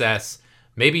some success.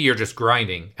 Maybe you're just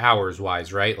grinding hours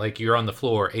wise, right? Like you're on the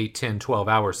floor 8, 10, 12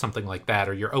 hours, something like that,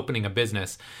 or you're opening a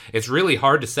business. It's really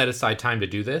hard to set aside time to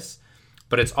do this,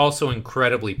 but it's also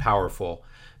incredibly powerful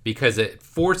because it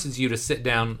forces you to sit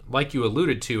down, like you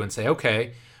alluded to, and say,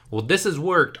 okay, well, this has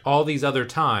worked all these other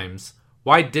times.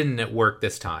 Why didn't it work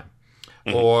this time?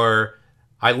 Mm-hmm. Or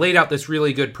I laid out this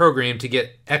really good program to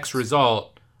get X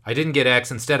result. I didn't get X.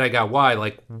 Instead, I got Y.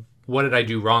 Like, what did I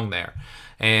do wrong there?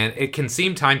 And it can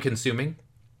seem time consuming,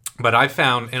 but I've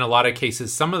found in a lot of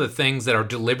cases, some of the things that are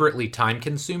deliberately time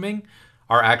consuming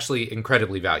are actually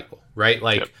incredibly valuable, right?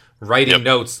 Like writing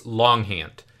notes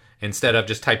longhand instead of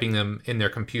just typing them in their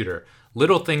computer.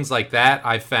 Little things like that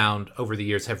I've found over the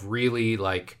years have really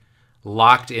like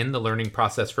locked in the learning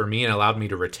process for me and allowed me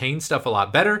to retain stuff a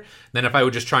lot better than if I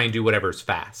would just try and do whatever's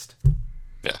fast.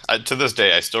 Yeah, to this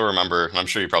day, I still remember, and I'm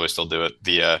sure you probably still do it,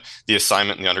 the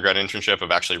assignment in the undergrad internship of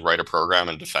actually write a program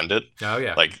and defend it. Oh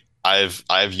yeah, like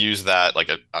I've used that like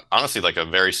honestly like a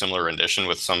very similar rendition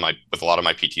with with a lot of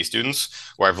my PT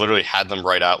students, where I've literally had them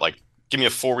write out like, give me a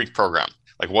 4-week program.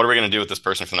 Like, what are we going to do with this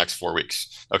person for the next 4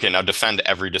 weeks? Okay, now defend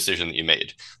every decision that you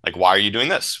made. Like, why are you doing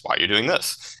this? Why are you doing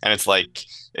this? And it's like,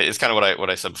 it's kind of what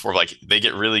I said before. Like, you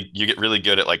get really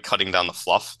good at like cutting down the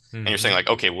fluff, and you're saying like,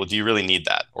 okay, well, do you really need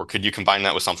that, or could you combine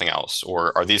that with something else,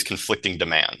 or are these conflicting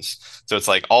demands? So it's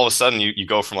like all of a sudden you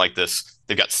go from like this,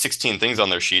 they've got 16 things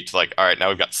on their sheet to like, all right, now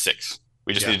we've got 6.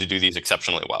 We just need to do these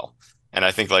exceptionally well. And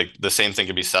I think like the same thing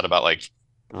could be said about like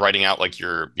writing out like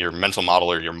your mental model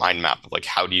or your mind map of like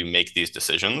how do you make these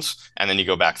decisions, and then you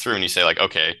go back through and you say like,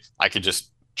 okay, I could just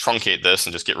truncate this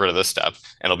and just get rid of this step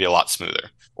and it'll be a lot smoother.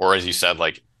 Or as you said,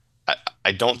 like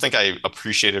I don't think I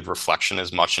appreciated reflection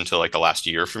as much until like the last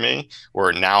year for me,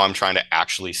 where now I'm trying to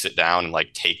actually sit down and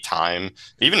like take time,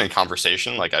 even in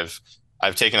conversation. Like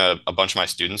I've taken a bunch of my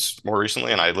students more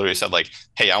recently, and I literally said like,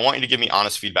 hey, I want you to give me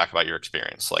honest feedback about your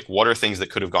experience. Like, what are things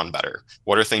that could have gone better?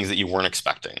 What are things that you weren't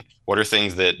expecting? What are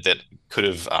things that could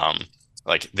have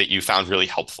like that you found really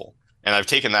helpful? And I've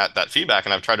taken that feedback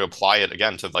and I've tried to apply it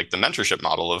again to like the mentorship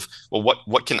model of, well,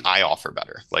 what can I offer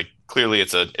better? Like clearly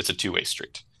it's a two-way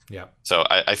street. Yeah. So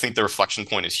I think the reflection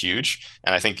point is huge.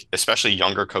 And I think especially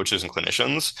younger coaches and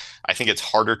clinicians, I think it's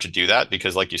harder to do that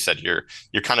because like you said, you're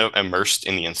kind of immersed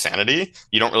in the insanity.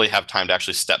 You don't really have time to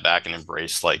actually step back and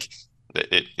embrace like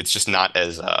it's just not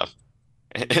as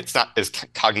it's not as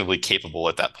cognitively capable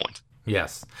at that point.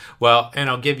 Yes. Well, and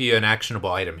I'll give you an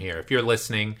actionable item here. If you're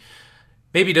listening,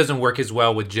 maybe it doesn't work as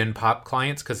well with Gen Pop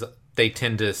clients because they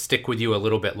tend to stick with you a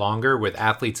little bit longer. With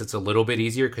athletes, it's a little bit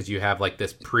easier because you have like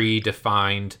this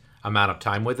predefined amount of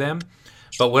time with them.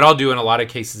 But what I'll do in a lot of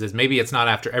cases is maybe it's not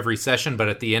after every session, but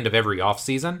at the end of every off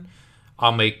season,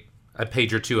 I'll make a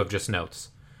page or two of just notes.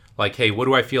 Like, hey, what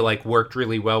do I feel like worked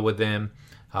really well with them?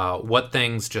 What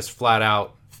things just flat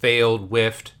out failed,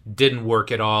 whiffed, didn't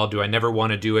work at all? Do I never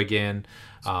want to do again?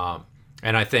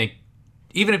 And I think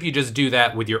even if you just do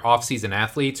that with your off-season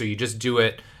athletes, or you just do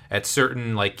it at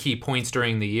certain like key points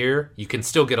during the year, you can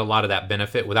still get a lot of that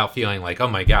benefit without feeling like, oh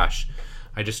my gosh,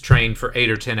 I just trained for 8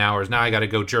 or 10 hours. Now I got to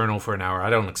go journal for an hour. I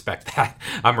don't expect that.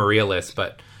 I'm a realist.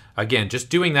 But again, just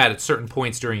doing that at certain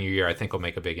points during your year, I think will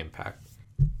make a big impact.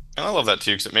 And I love that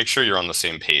too, because it makes sure you're on the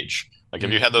same page. Like,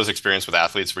 have you had those experiences with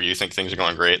athletes where you think things are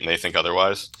going great and they think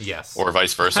otherwise? Yes. Or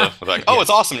vice versa? Like, oh, It's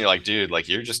awesome. You're like, dude, like,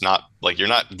 you're just not, like, you're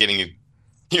not getting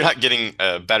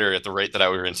better at the rate that I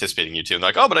was anticipating you to. And they're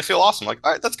like, oh, but I feel awesome. Like,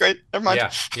 all right, that's great. Never mind.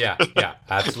 Yeah.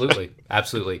 Absolutely.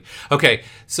 Absolutely. Okay.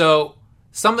 So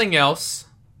something else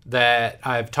that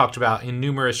I've talked about in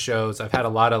numerous shows, I've had a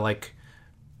lot of like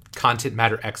content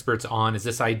matter experts on, is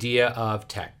this idea of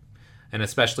tech, and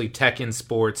especially tech in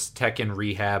sports, tech in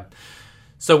rehab.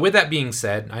 So with that being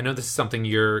said, I know this is something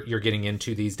you're getting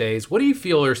into these days. What do you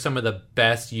feel are some of the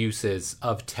best uses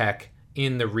of tech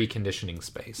in the reconditioning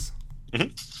space?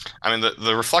 Mm-hmm. I mean,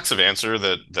 the reflexive answer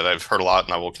that I've heard a lot,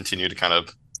 and I will continue to kind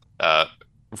of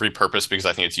repurpose because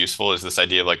I think it's useful, is this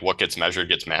idea of like what gets measured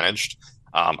gets managed.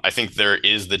 I think there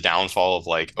is the downfall of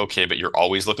like, okay, but you're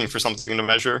always looking for something to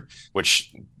measure,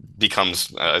 which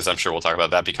becomes, as I'm sure we'll talk about,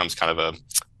 that becomes kind of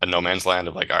a no man's land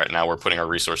of like, all right, now we're putting our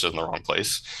resources in the wrong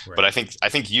place. Right. But I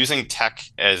think using tech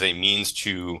as a means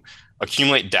to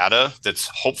accumulate data that's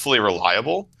hopefully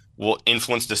reliable will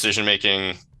influence decision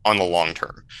making on the long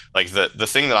term. Like the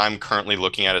thing that I'm currently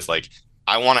looking at is like,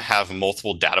 I want to have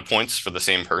multiple data points for the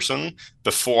same person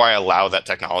before I allow that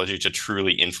technology to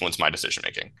truly influence my decision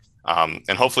making.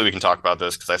 And hopefully we can talk about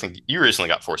this because I think you recently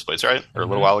got force plates, right? Or a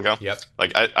little while ago. Yep.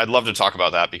 Like I'd love to talk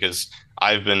about that because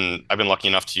I've been lucky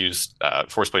enough to use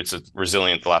force plates at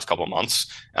Resilient the last couple of months,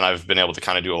 and I've been able to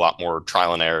kind of do a lot more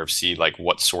trial and error of see like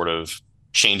what sort of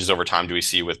changes over time do we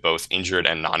see with both injured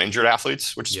and non-injured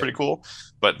athletes, which is Yep. pretty cool.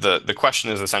 But the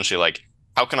question is essentially like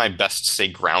how can I best stay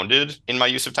grounded in my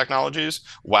use of technologies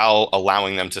while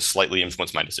allowing them to slightly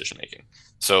influence my decision making?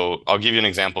 So I'll give you an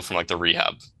example from like the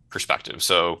rehab perspective.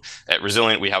 So at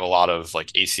Resilient, we have a lot of like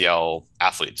ACL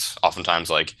athletes, oftentimes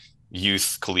like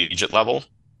youth collegiate level.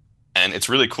 And it's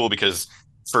really cool because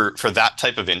for that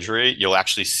type of injury, you'll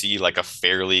actually see like a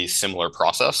fairly similar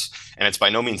process. And it's by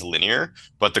no means linear.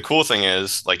 But the cool thing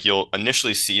is like you'll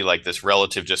initially see like this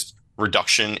relative just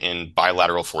reduction in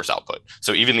bilateral force output.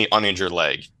 So even the uninjured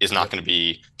leg is not Yep. going to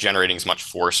be generating as much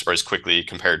force or as quickly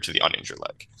compared to the uninjured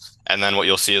leg. And then what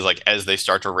you'll see is like as they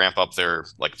start to ramp up their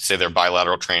like say their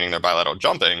bilateral training, their bilateral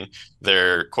jumping,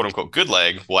 their quote unquote good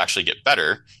leg will actually get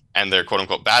better and their quote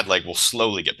unquote bad leg will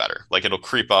slowly get better. Like it'll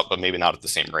creep up, but maybe not at the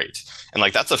same rate. And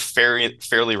like that's a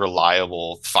fairly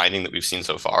reliable finding that we've seen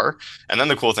so far. And then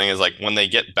the cool thing is like when they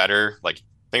get better, like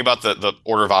think about the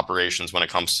order of operations when it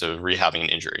comes to rehabbing an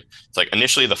injury. It's like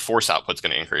initially the force output's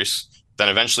going to increase. Then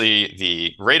eventually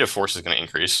the rate of force is going to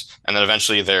increase. And then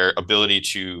eventually their ability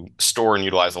to store and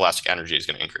utilize elastic energy is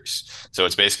going to increase. So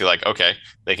it's basically like, okay,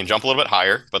 they can jump a little bit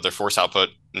higher, but their force output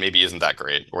maybe isn't that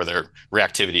great, or their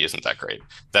reactivity isn't that great.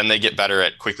 Then they get better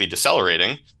at quickly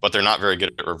decelerating, but they're not very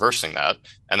good at reversing that.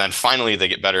 And then finally they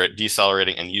get better at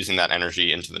decelerating and using that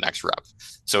energy into the next rep.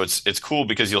 So it's cool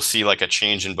because you'll see like a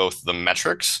change in both the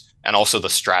metrics and also the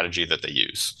strategy that they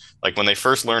use. Like when they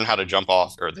first learn how to jump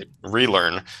off or they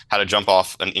relearn how to jump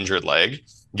off an injured leg,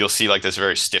 you'll see like this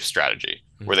very stiff strategy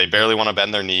where they barely want to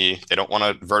bend their knee. They don't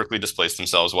want to vertically displace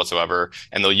themselves whatsoever.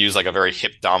 And they'll use like a very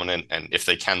hip dominant, and if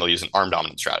they can, they'll use an arm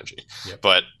dominant strategy. Yep.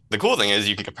 But the cool thing is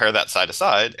you can compare that side to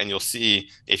side and you'll see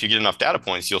if you get enough data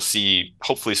points, you'll see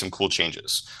hopefully some cool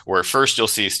changes where first you'll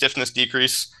see stiffness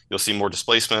decrease, you'll see more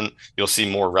displacement, you'll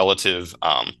see more relative,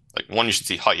 like one, you should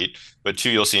see height, but two,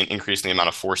 you'll see an increase in the amount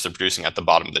of force they're producing at the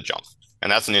bottom of the jump.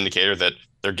 And that's an indicator that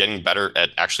they're getting better at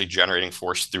actually generating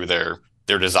force through their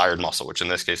desired muscle, which in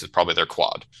this case is probably their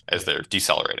quad as they're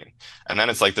decelerating. And then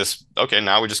it's like this, okay,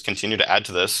 now we just continue to add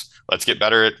to this. Let's get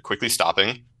better at quickly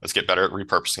stopping. Let's get better at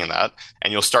repurposing that.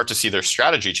 And you'll start to see their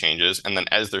strategy changes. And then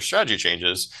as their strategy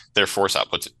changes, their force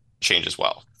outputs change as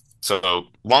well. So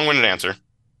long-winded answer.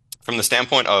 From the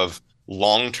standpoint of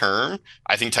long term,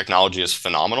 I think technology is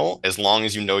phenomenal as long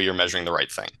as you know you're measuring the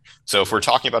right thing. So if we're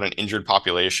talking about an injured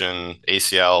population,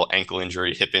 ACL, ankle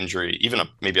injury, hip injury, even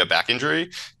maybe a back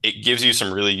injury, it gives you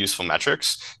some really useful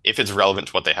metrics if it's relevant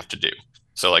to what they have to do.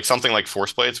 So like something like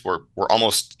force plates, we're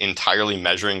almost entirely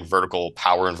measuring vertical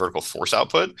power and vertical force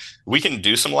output. We can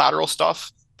do some lateral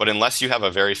stuff, but unless you have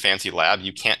a very fancy lab,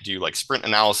 you can't do like sprint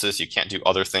analysis. You can't do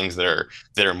other things that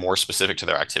are more specific to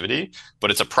their activity.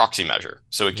 But it's a proxy measure,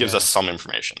 so it gives us some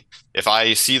information. If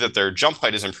I see that their jump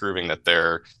height is improving, that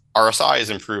their RSI is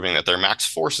improving, that their max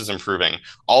force is improving,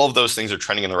 all of those things are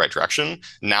trending in the right direction.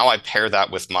 Now I pair that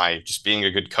with my just being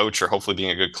a good coach or hopefully being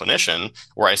a good clinician,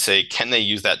 where I say, can they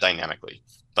use that dynamically?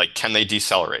 Like, can they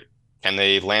decelerate? Can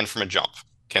they land from a jump?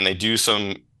 Can they do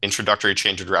some introductory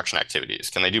change of direction activities?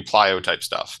 Can they do plyo type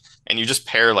stuff? And you just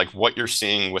pair like what you're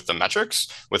seeing with the metrics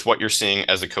with what you're seeing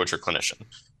as a coach or clinician.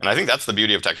 And I think that's the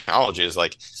beauty of technology is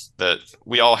like that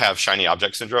we all have shiny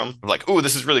object syndrome of like, oh,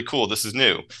 this is really cool. This is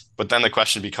new. But then the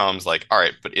question becomes like, all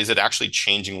right, but is it actually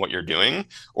changing what you're doing?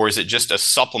 Or is it just a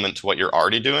supplement to what you're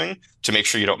already doing to make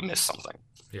sure you don't miss something?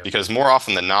 Yeah. Because more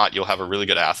often than not, you'll have a really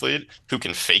good athlete who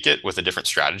can fake it with a different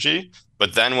strategy.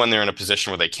 But then when they're in a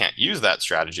position where they can't use that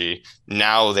strategy,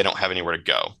 now they don't have anywhere to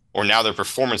go. Or now their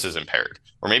performance is impaired.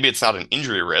 Or maybe it's not an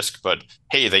injury risk, but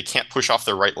hey, they can't push off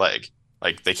their right leg.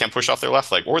 Like they can't push off their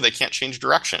left leg, or they can't change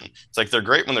direction. It's like they're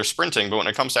great when they're sprinting, but when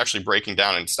it comes to actually breaking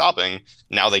down and stopping,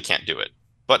 now they can't do it.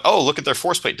 But oh, look at their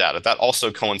force plate data. That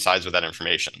also coincides with that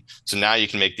information. So now you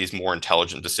can make these more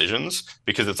intelligent decisions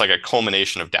because it's like a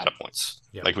culmination of data points.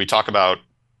 Yeah. Like we talk about,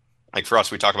 like for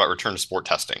us, we talk about return to sport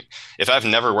testing. If I've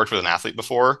never worked with an athlete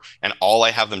before and all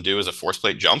I have them do is a force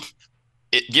plate jump,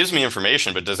 it gives me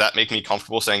information, but does that make me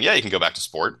comfortable saying, yeah, you can go back to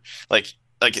sport? Like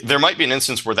there might be an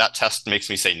instance where that test makes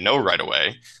me say no right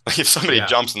away. Like if somebody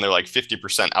jumps and they're like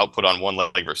 50% output on one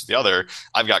leg versus the other,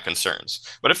 I've got concerns.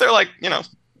 But if they're like,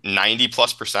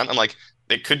 90+%, I'm like,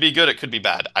 it could be good, it could be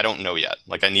bad. I don't know yet.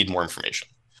 Like I need more information.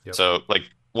 Yep. So like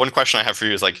one question I have for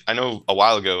you is like, I know a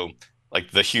while ago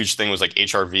like the huge thing was like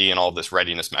HRV and all of this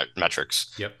readiness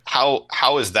metrics. Yep.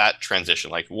 How is that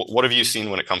transition? Like what have you seen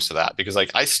when it comes to that? Because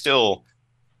like I still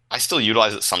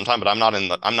utilize it sometime, but I'm not in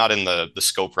the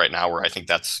scope right now where I think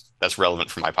that's relevant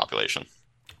for my population.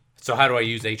 So how do I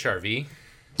use HRV?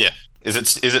 Yeah. Is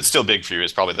it still big for you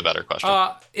is probably the better question.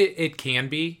 It can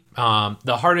be.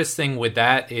 The hardest thing with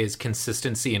that is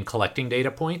consistency in collecting data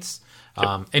points.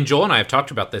 And Joel and I have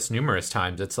talked about this numerous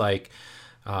times. It's like,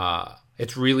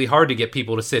 it's really hard to get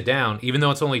people to sit down, even though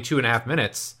it's only 2.5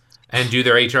 minutes, and do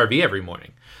their HRV every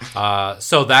morning.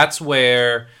 So that's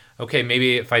where, okay,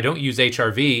 maybe if I don't use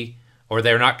HRV or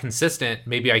they're not consistent,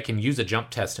 maybe I can use a jump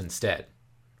test instead,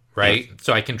 right? Yep.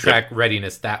 So I can track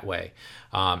readiness that way.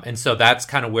 And so that's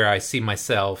kind of where I see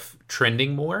myself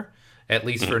trending more, at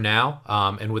least for now,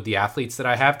 and with the athletes that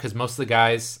I have, because most of the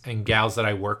guys and gals that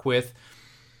I work with,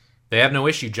 they have no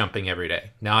issue jumping every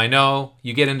day. Now, I know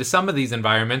you get into some of these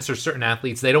environments or certain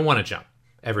athletes, they don't want to jump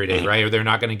every day, right? Or they're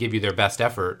not going to give you their best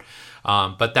effort.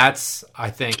 But that's,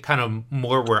 I think, kind of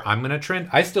more where I'm going to trend.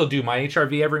 I still do my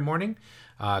HRV every morning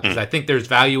because I think there's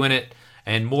value in it,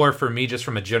 and more for me just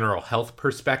from a general health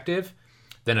perspective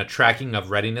than a tracking of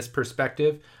readiness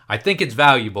perspective. I think it's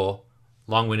valuable.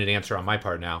 Long-winded answer on my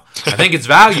part now. I think it's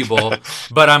valuable,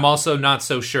 but I'm also not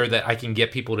so sure that I can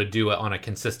get people to do it on a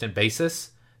consistent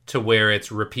basis to where it's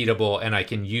repeatable and I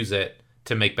can use it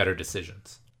to make better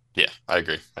decisions. Yeah, I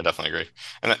agree. I definitely agree.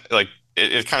 And like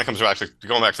it kind of comes back to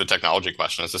going back to the technology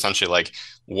question. It's essentially like,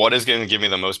 what is going to give me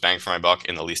the most bang for my buck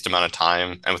in the least amount of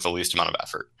time and with the least amount of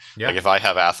effort? Yeah. Like if I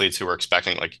have athletes who are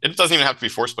expecting, like, it doesn't even have to be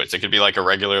force plates. It could be like a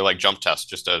regular like jump test,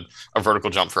 just a vertical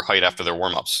jump for height after their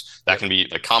warm-ups. That can be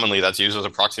like commonly that's used as a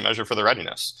proxy measure for the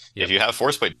readiness. Yep. If you have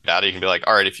force plate data, you can be like,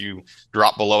 all right, if you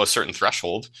drop below a certain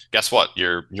threshold, guess what?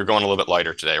 You're going a little bit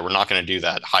lighter today. We're not going to do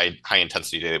that high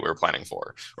intensity day that we were planning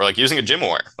for. Or like using a gym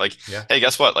aware. Like, hey,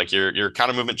 guess what? Like your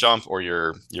counter movement jump or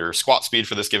your squat speed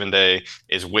for this given day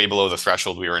is way below the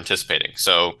threshold we were anticipating.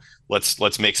 So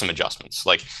let's make some adjustments.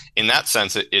 Like in that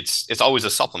sense, it's always a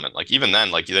supplement. Like even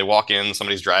then, like they walk in,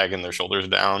 somebody's dragging their shoulders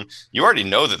down. You already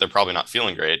know that they're probably not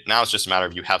feeling great. Now it's just a matter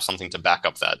of you have something to back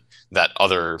up that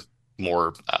other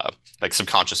more like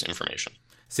subconscious information.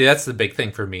 See, that's the big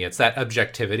thing for me. It's that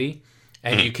objectivity,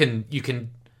 and you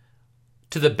can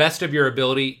to the best of your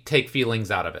ability take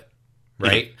feelings out of it.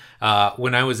 Right?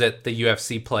 When I was at the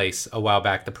UFC place a while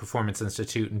back, the Performance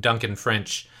Institute, and Duncan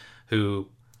French, who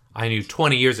I knew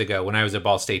 20 years ago when I was at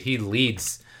Ball State, he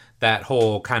leads that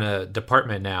whole kind of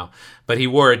department now. But he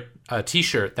wore a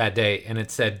t-shirt that day and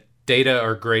it said, data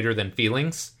are greater than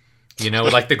feelings,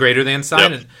 like the greater than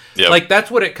sign. Yep. And like,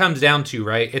 that's what it comes down to,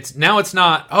 right? It's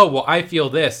not, oh, well, I feel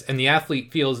this and the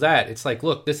athlete feels that. It's like,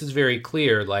 look, this is very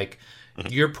clear. Like,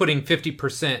 you're putting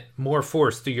 50% more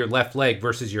force through your left leg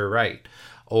versus your right.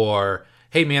 Or,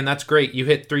 hey, man, that's great. You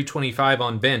hit 325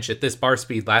 on bench at this bar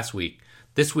speed last week.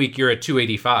 This week, you're at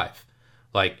 285.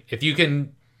 Like, if you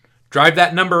can drive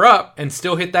that number up and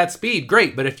still hit that speed,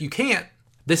 great. But if you can't,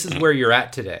 this is where you're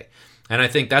at today. And I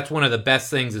think that's one of the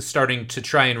best things is starting to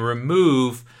try and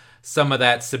remove some of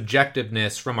that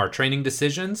subjectiveness from our training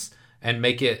decisions and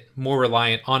make it more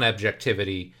reliant on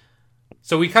objectivity.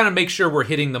 So we kind of make sure we're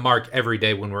hitting the mark every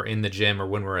day when we're in the gym or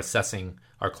when we're assessing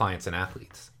our clients and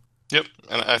athletes. Yep.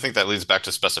 And I think that leads back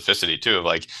to specificity too. Of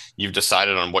like you've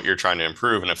decided on what you're trying to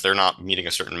improve. And if they're not meeting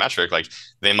a certain metric, like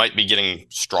they might be getting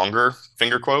stronger,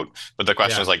 finger quote. But the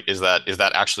question is like, is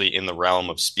that actually in the realm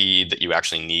of speed that you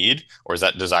actually need? Or is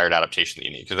that desired adaptation that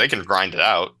you need? Because they can grind it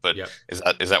out. But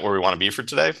is that where we want to be for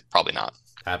today? Probably not.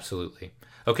 Absolutely.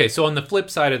 Okay. So on the flip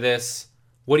side of this,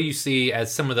 what do you see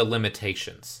as some of the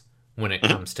limitations when it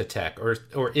comes to tech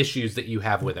or issues that you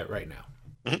have with it right now?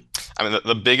 I mean,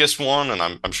 the biggest one, and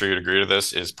I'm sure you'd agree to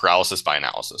this, is paralysis by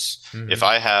analysis. If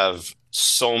I have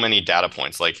so many data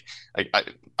points, like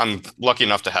I'm lucky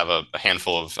enough to have a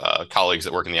handful of colleagues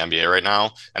that work in the NBA right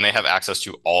now, and they have access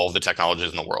to all of the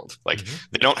technologies in the world. Like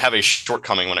they don't have a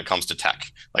shortcoming when it comes to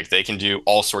tech. Like they can do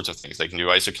all sorts of things. They can do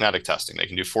isokinetic testing. They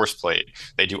can do force plate.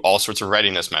 They do all sorts of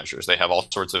readiness measures. They have all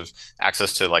sorts of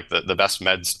access to like the best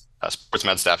sports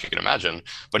med staff you can imagine.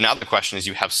 But now the question is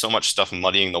you have so much stuff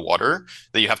muddying the water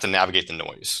that you have to navigate the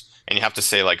noise. And you have to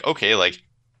say like, okay, like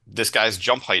this guy's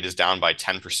jump height is down by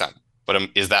 10%. But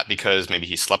is that because maybe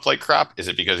he slept like crap? Is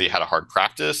it because he had a hard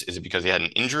practice? Is it because he had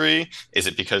an injury? Is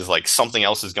it because like something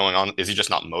else is going on? Is he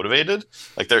just not motivated?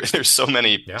 Like there's so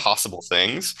many possible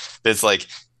things. That's like,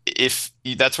 if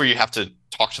that's where you have to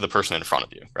talk to the person in front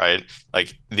of you, right?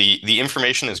 Like the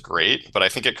information is great, but I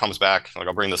think it comes back, like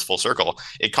I'll bring this full circle.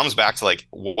 It comes back to like,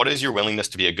 what is your willingness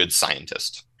to be a good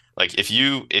scientist? Like if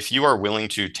you are willing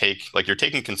to take like you're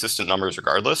taking consistent numbers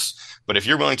regardless, but if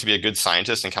you're willing to be a good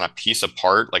scientist and kind of piece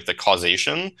apart like the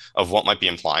causation of what might be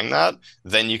implying that,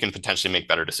 then you can potentially make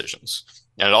better decisions.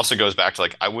 And it also goes back to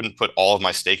like I wouldn't put all of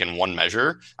my stake in one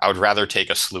measure. I would rather take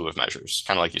a slew of measures,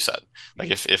 kind of like you said.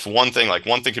 Like if one thing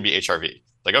could be HRV.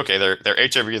 Like okay, their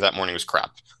HRV that morning was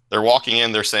crap. They're walking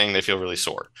in, they're saying they feel really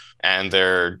sore, and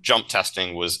their jump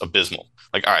testing was abysmal.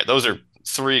 Like all right, those are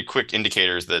three quick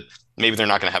indicators that maybe they're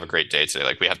not going to have a great day today.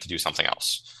 Like we have to do something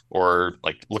else. Or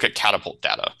like look at catapult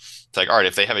data. It's like, all right,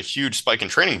 if they have a huge spike in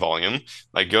training volume,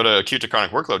 like go to acute to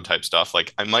chronic workload type stuff,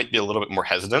 like I might be a little bit more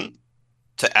hesitant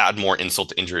to add more insult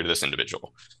to injury to this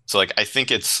individual. So like I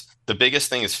think it's the biggest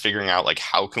thing is figuring out like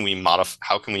how can we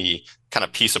kind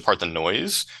of piece apart the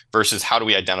noise versus how do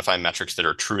we identify metrics that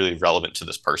are truly relevant to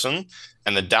this person.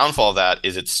 And the downfall of that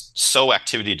is it's so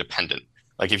activity dependent.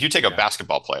 Like if you take a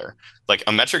basketball player, like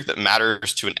a metric that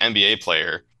matters to an NBA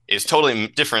player is totally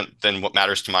different than what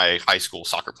matters to my high school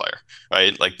soccer player,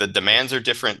 right? Like the demands are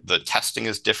different, the testing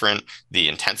is different, the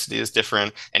intensity is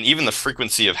different, and even the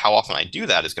frequency of how often I do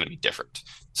that is going to be different.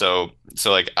 So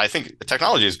like I think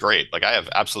technology is great. Like I have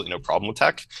absolutely no problem with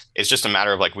tech. It's just a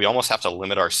matter of like we almost have to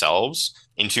limit ourselves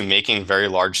into making very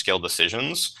large scale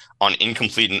decisions on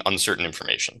incomplete and uncertain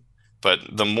information. But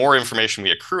the more information we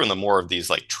accrue and the more of these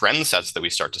like trend sets that we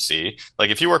start to see,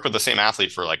 like if you work with the same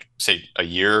athlete for like, say, a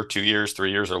year, 2 years, 3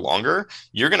 years or longer,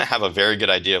 you're going to have a very good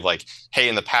idea of like, hey,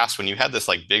 in the past, when you had this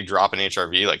like big drop in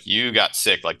HRV, like you got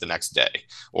sick like the next day,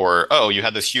 or, oh, you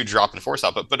had this huge drop in force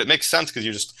output, but it makes sense because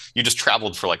you just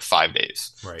traveled for like 5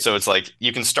 days. Right. So it's like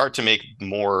you can start to make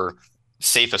more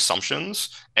safe assumptions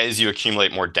as you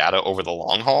accumulate more data over the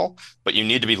long haul, but you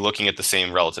need to be looking at the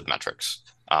same relative metrics.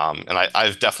 And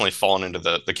I've definitely fallen into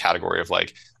the category of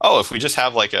like, oh, if we just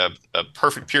have like a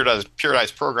perfect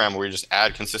periodized program where we just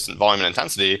add consistent volume and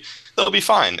intensity, they'll be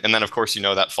fine. And then, of course,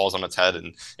 that falls on its head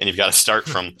and you've got to start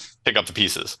from pick up the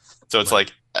pieces. So it's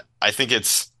like, I think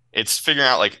it's figuring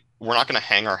out like, we're not going to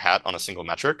hang our hat on a single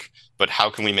metric, but how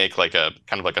can we make like a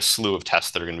kind of like a slew of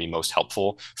tests that are going to be most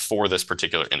helpful for this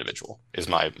particular individual is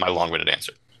my long-winded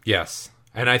answer. Yes.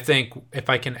 And I think if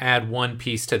I can add one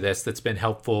piece to this that's been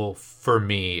helpful for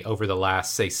me over the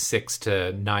last, say, 6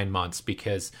 to 9 months,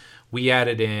 because we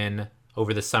added in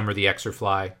over the summer the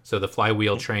Exerfly, so the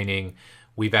flywheel training,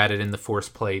 we've added in the force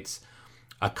plates.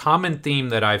 A common theme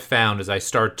that I've found as I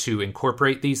start to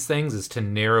incorporate these things is to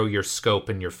narrow your scope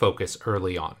and your focus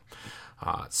early on.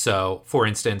 So, for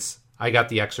instance, I got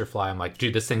the Exerfly. I'm like,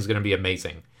 dude, this thing's going to be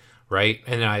amazing, right?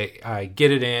 And I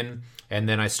get it in. And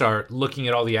then I start looking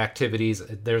at all the activities.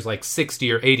 There's like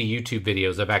 60 or 80 YouTube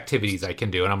videos of activities I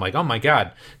can do. And I'm like, oh my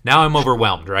God, now I'm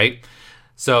overwhelmed, right?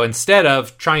 So instead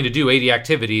of trying to do 80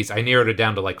 activities, I narrowed it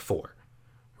down to like 4,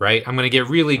 right? I'm going to get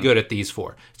really good at these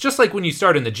 4. It's just like when you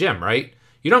start in the gym, right?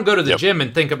 You don't go to the gym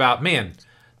and think about, man,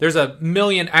 there's a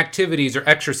million activities or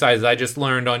exercises I just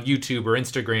learned on YouTube or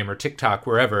Instagram or TikTok,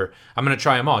 wherever. I'm going to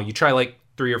try them all. You try like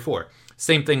 3 or 4.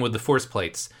 Same thing with the force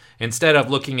plates. Instead of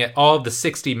looking at all of the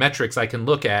 60 metrics I can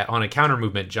look at on a counter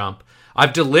movement jump,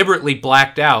 I've deliberately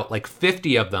blacked out like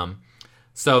 50 of them.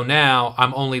 So now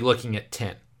I'm only looking at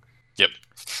 10. Yep.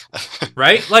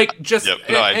 Right? Like just... Yep.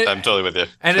 No, I'm totally with you.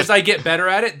 And as I get better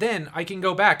at it, then I can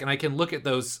go back and I can look at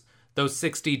those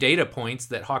 60 data points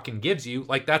that Hawken gives you.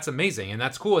 Like that's amazing and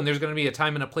that's cool. And there's going to be a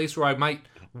time and a place where I might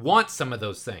want some of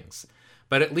those things.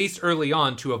 But at least early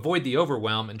on, to avoid the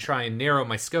overwhelm and try and narrow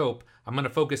my scope, I'm going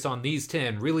to focus on these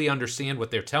 10, really understand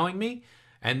what they're telling me,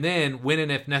 and then when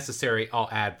and if necessary, I'll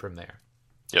add from there.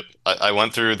 Yep. I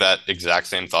went through that exact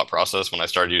same thought process when I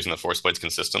started using the force plates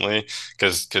consistently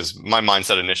because my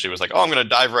mindset initially was like, oh, I'm going to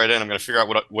dive right in. I'm going to figure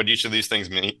out what each of these things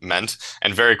meant.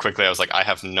 And very quickly, I was like, I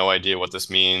have no idea what this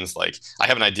means. Like, I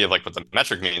have an idea of like what the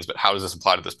metric means, but how does this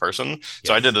apply to this person? Yes.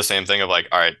 So I did the same thing of like,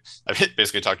 all right, I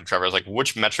basically talked to Trevor. I was like,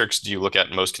 which metrics do you look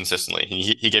at most consistently?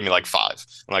 He gave me like 5.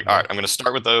 I'm like, all right, I'm going to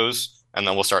start with those and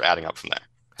then we'll start adding up from there.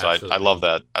 So I love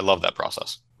that. I love that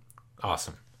process.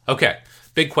 Awesome. Okay.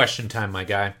 Big question time, my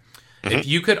guy. Mm-hmm. If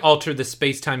you could alter the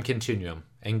space-time continuum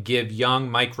and give young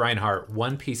Mike Reinhart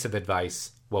one piece of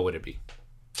advice, what would it be?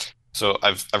 So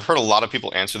I've heard a lot of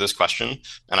people answer this question,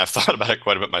 and I've thought about it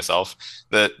quite a bit myself.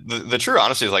 The true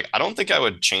honesty is like I don't think I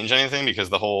would change anything because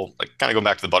the whole like kind of going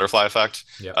back to the butterfly effect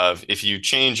of if you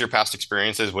change your past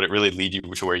experiences, would it really lead you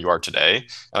to where you are today? And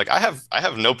like I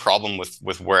have no problem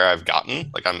with where I've gotten.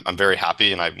 Like I'm very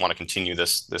happy, and I want to continue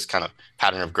this kind of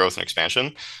pattern of growth and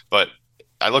expansion. But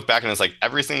I look back and it's like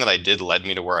everything that I did led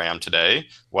me to where I am today,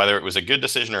 whether it was a good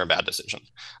decision or a bad decision.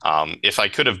 If I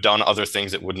could have done other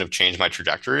things that wouldn't have changed my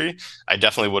trajectory, I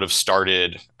definitely would have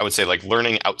started, I would say like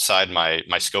learning outside my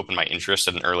scope and my interest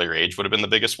at an earlier age would have been the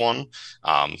biggest one.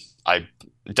 I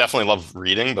definitely love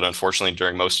reading, but unfortunately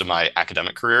during most of my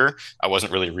academic career, I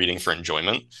wasn't really reading for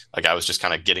enjoyment. Like I was just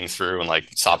kind of getting through and like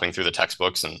sopping through the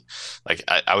textbooks and like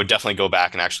I would definitely go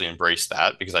back and actually embrace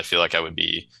that because I feel like I would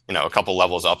be, a couple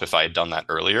levels up if I had done that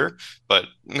earlier. But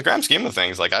in the grand scheme of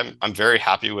things, like I'm very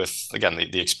happy with again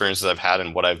the experiences I've had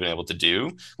and what I've been able to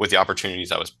do with the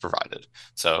opportunities I was provided.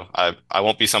 So I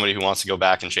won't be somebody who wants to go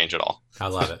back and change it all. I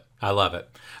love it. I love it.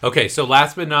 Okay, so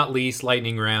last but not least,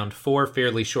 lightning round, 4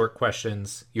 fairly short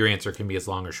questions. Your answer can be as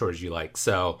long or short as you like.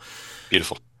 So,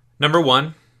 beautiful. Number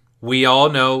 1, we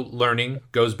all know learning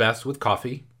goes best with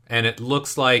coffee, and it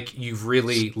looks like you've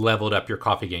really leveled up your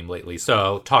coffee game lately.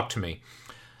 So, talk to me.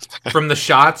 From the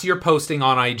shots you're posting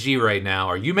on IG right now,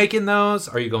 are you making those?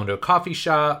 Are you going to a coffee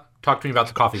shop? Talk to me about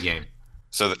the coffee game.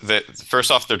 So first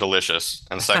off, they're delicious,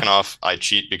 and second off, I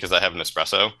cheat because I have an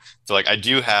espresso. So like I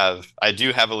do have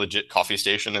a legit coffee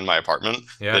station in my apartment.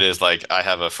 Yeah. That is like I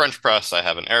have a French press, I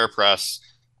have an AirPress,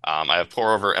 I have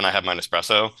pour over, and I have my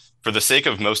Nespresso. For the sake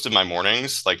of most of my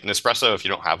mornings, like Nespresso, if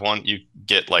you don't have one, you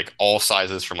get like all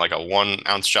sizes from like a 1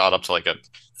 ounce shot up to like a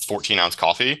 14-ounce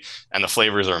coffee, and the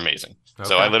flavors are amazing. Okay.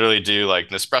 So I literally do like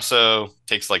Nespresso,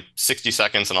 takes like 60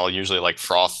 seconds, and I'll usually like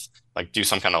froth. Like do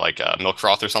some kind of like milk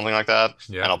froth or something like that,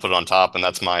 and I'll put it on top. And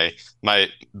that's my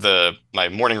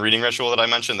morning reading ritual that I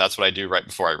mentioned. That's what I do right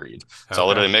before I read. So I'll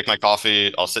literally make my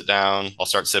coffee, I'll sit down, I'll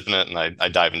start sipping it, and I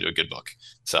dive into a good book.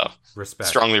 So respect,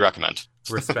 strongly recommend.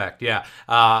 Respect, yeah.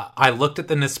 I looked at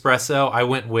the Nespresso. I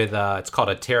went with it's called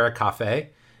a Terra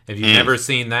Cafe. If you've never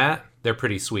seen that, they're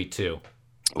pretty sweet too.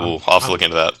 Ooh, I'll have to look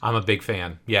into that. I'm a big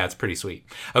fan. Yeah, it's pretty sweet.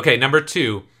 Okay, number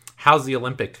 2, how's the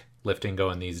Olympic lifting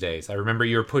going these days? I remember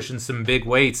you were pushing some big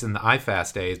weights in the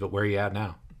IFAST days, but where are you at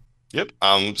now? Yep.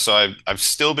 So I've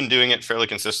still been doing it fairly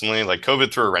consistently. Like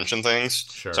COVID threw a wrench in things.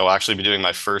 Sure. So I'll actually be doing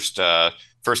my first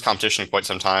competition in quite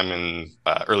some time in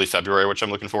early February, which I'm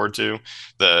looking forward to.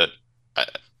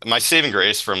 My saving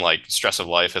grace from like stress of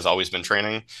life has always been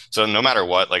training. So no matter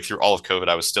what, like through all of COVID,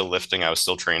 I was still lifting, I was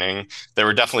still training. There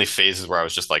were definitely phases where I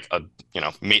was just like a,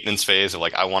 maintenance phase of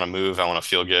like, I want to move, I want to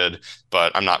feel good,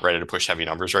 but I'm not ready to push heavy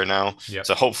numbers right now. Yep.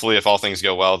 So hopefully if all things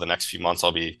go well, the next few months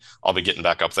I'll be getting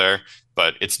back up there.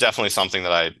 But it's definitely something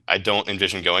that I don't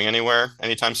envision going anywhere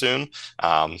anytime soon.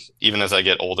 Even as I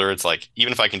get older, it's like,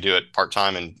 even if I can do it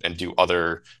part-time and do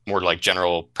other more like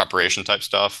general preparation type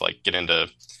stuff, like get into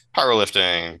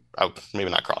powerlifting, maybe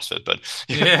not CrossFit, but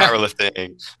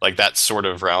powerlifting, like that sort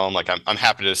of realm. Like I'm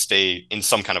happy to stay in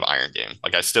some kind of iron game.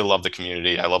 Like I still love the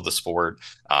community. I love the sport.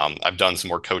 I've done some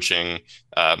more coaching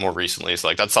more recently. So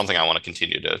like that's something I want to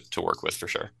continue to work with for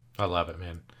sure. I love it,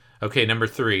 man. Okay, number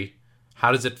 3.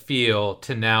 How does it feel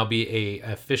to now be a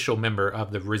official member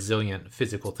of the Resilient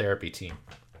Physical Therapy team?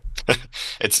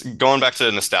 It's going back to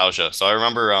nostalgia. So I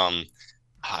remember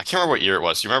I can't remember what year it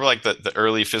was. You remember like the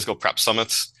early physical prep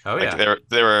summits? Oh yeah. Like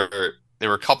there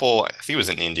were a couple, I think it was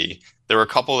in Indy. There were a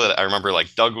couple that I remember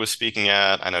like Doug was speaking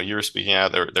at. I know you were speaking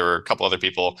at. There were a couple other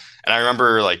people. And I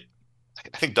remember like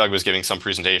I think Doug was giving some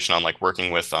presentation on like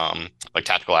working with like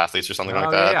tactical athletes or something like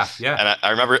that. Yeah. And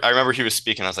I remember he was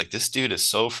speaking. I was like, this dude is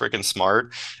so freaking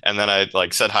smart. And then I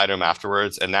like said hi to him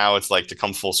afterwards. And now it's like to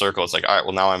come full circle. It's like, all right,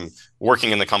 well now I'm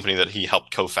working in the company that he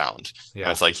helped co-found. Yeah.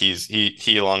 And it's like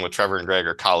he along with Trevor and Greg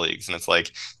are colleagues. And it's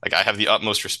like I have the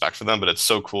utmost respect for them, but it's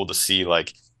so cool to see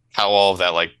like how all of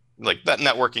that like that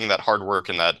networking, that hard work,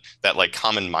 and that like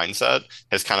common mindset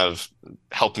has kind of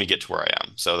helped me get to where I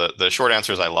am. So the short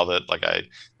answer is I love it. Like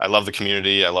I love the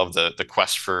community. I love the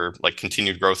quest for like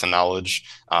continued growth and knowledge.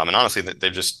 And honestly,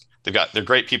 they're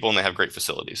great people and they have great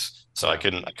facilities. So yeah.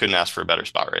 I couldn't ask for a better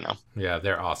spot right now. Yeah,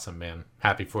 they're awesome, man.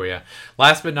 Happy for you.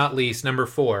 Last but not least, number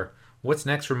 4. What's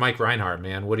next for Mike Reinhart,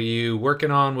 man? What are you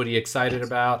working on? What are you excited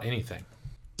about? Anything?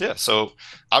 Yeah, so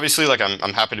obviously, like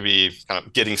I'm happy to be kind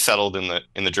of getting settled in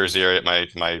the Jersey area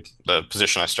at the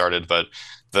position I started, but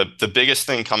the biggest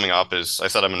thing coming up is I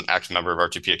said I'm an active member of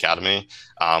R2P Academy.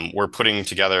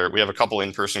 We have a couple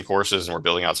in-person courses and we're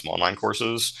building out some online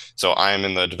courses. So I am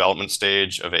in the development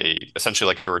stage of essentially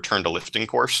like a return to lifting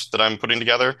course that I'm putting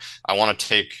together. I want to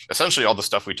take essentially all the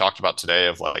stuff we talked about today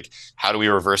of like, how do we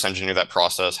reverse engineer that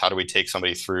process? How do we take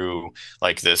somebody through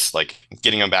like this, like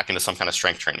getting them back into some kind of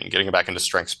strength training, getting them back into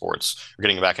strength sports, or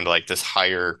getting them back into like this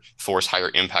higher force,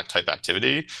 higher impact type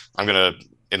activity. I'm going to,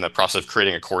 in the process of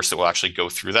creating a course that will actually go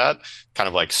through that, kind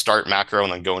of like start macro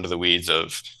and then go into the weeds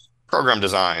of program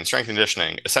design, strength and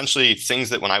conditioning, essentially things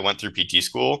that when I went through PT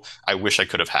school, I wish I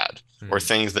could have had, or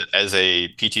things that as a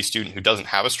PT student who doesn't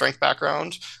have a strength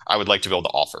background, I would like to be able to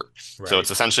offer. Right. So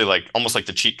it's essentially like almost like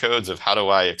the cheat codes of how do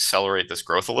I accelerate this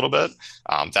growth a little bit.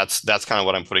 That's kind of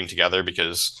what I'm putting together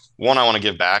because one, I want to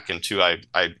give back, and two, I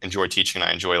enjoy teaching and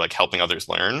I enjoy like helping others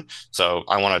learn. So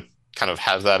I want to kind of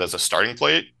have that as a starting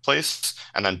place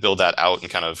and then build that out and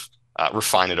kind of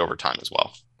refine it over time as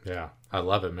well. Yeah, I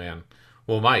love it, man.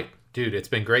 Well, Mike, dude, it's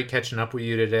been great catching up with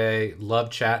you today.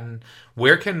 Love chatting.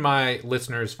 Where can my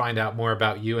listeners find out more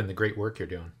about you and the great work you're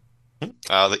doing?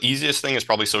 The easiest thing is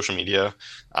probably social media.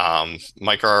 Mike_Oli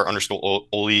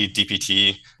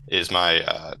DPT is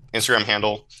my Instagram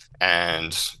handle.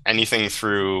 And anything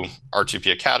through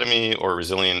R2P Academy or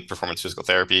Resilient Performance Physical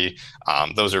Therapy,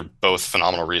 those are both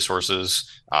phenomenal resources,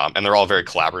 and they're all very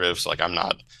collaborative. So like I'm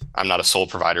not a sole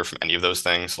provider from any of those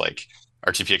things. Like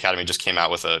R2P Academy just came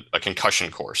out with a concussion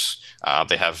course.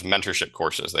 They have mentorship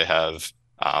courses. They have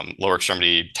lower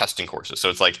extremity testing courses.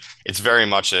 So it's very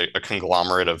much a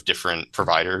conglomerate of different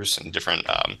providers and different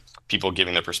people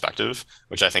giving their perspective,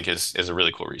 which I think is a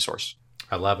really cool resource.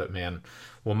 I love it, man.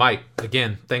 Well, Mike,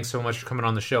 again, thanks so much for coming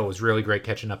on the show. It was really great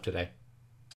catching up today.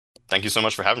 Thank you so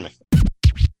much for having me.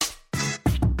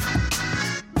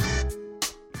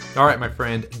 All right, my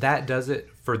friend, that does it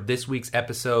for this week's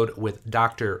episode with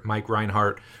Dr. Mike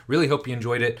Reinhart. Really hope you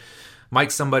enjoyed it.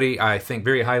 Mike's somebody I think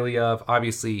very highly of.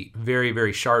 Obviously, very,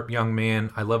 very sharp young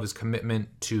man. I love his commitment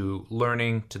to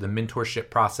learning, to the mentorship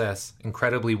process.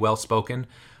 Incredibly well-spoken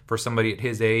for somebody at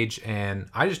his age. And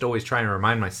I just always try and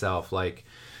remind myself, like,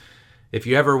 if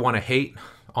you ever want to hate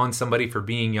on somebody for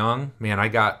being young, man, I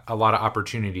got a lot of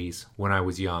opportunities when I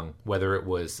was young, whether it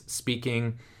was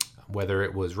speaking, whether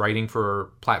it was writing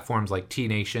for platforms like T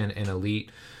Nation and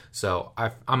Elite. So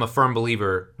I'm a firm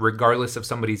believer, regardless of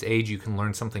somebody's age, you can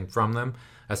learn something from them,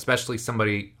 especially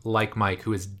somebody like Mike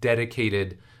who has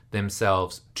dedicated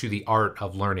themselves to the art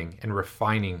of learning and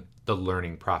refining the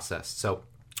learning process. So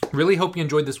really hope you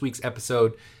enjoyed this week's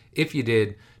episode. If you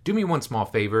did, do me one small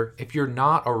favor. If you're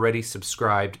not already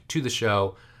subscribed to the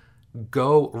show,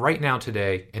 go right now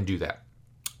today and do that.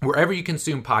 Wherever you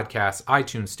consume podcasts,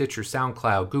 iTunes, Stitcher,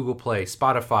 SoundCloud, Google Play,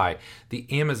 Spotify, the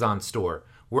Amazon store,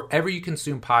 wherever you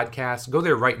consume podcasts, go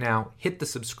there right now, hit the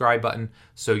subscribe button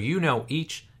so you know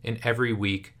each and every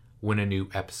week when a new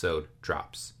episode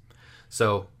drops.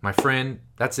 So, my friend,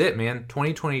 that's it, man.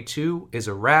 2022 is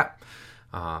a wrap.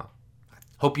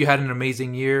 Hope you had an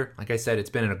amazing year. Like I said,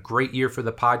 it's been a great year for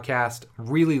the podcast.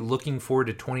 Really looking forward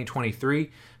to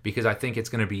 2023 because I think it's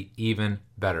going to be even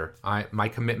better. My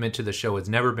commitment to the show has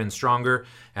never been stronger,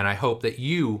 and I hope that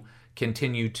you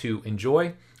continue to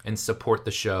enjoy and support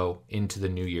the show into the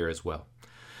new year as well.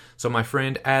 So my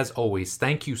friend, as always,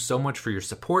 thank you so much for your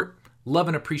support. Love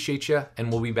and appreciate you,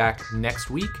 and we'll be back next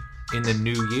week in the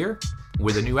new year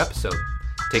with a new episode.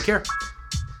 Take care.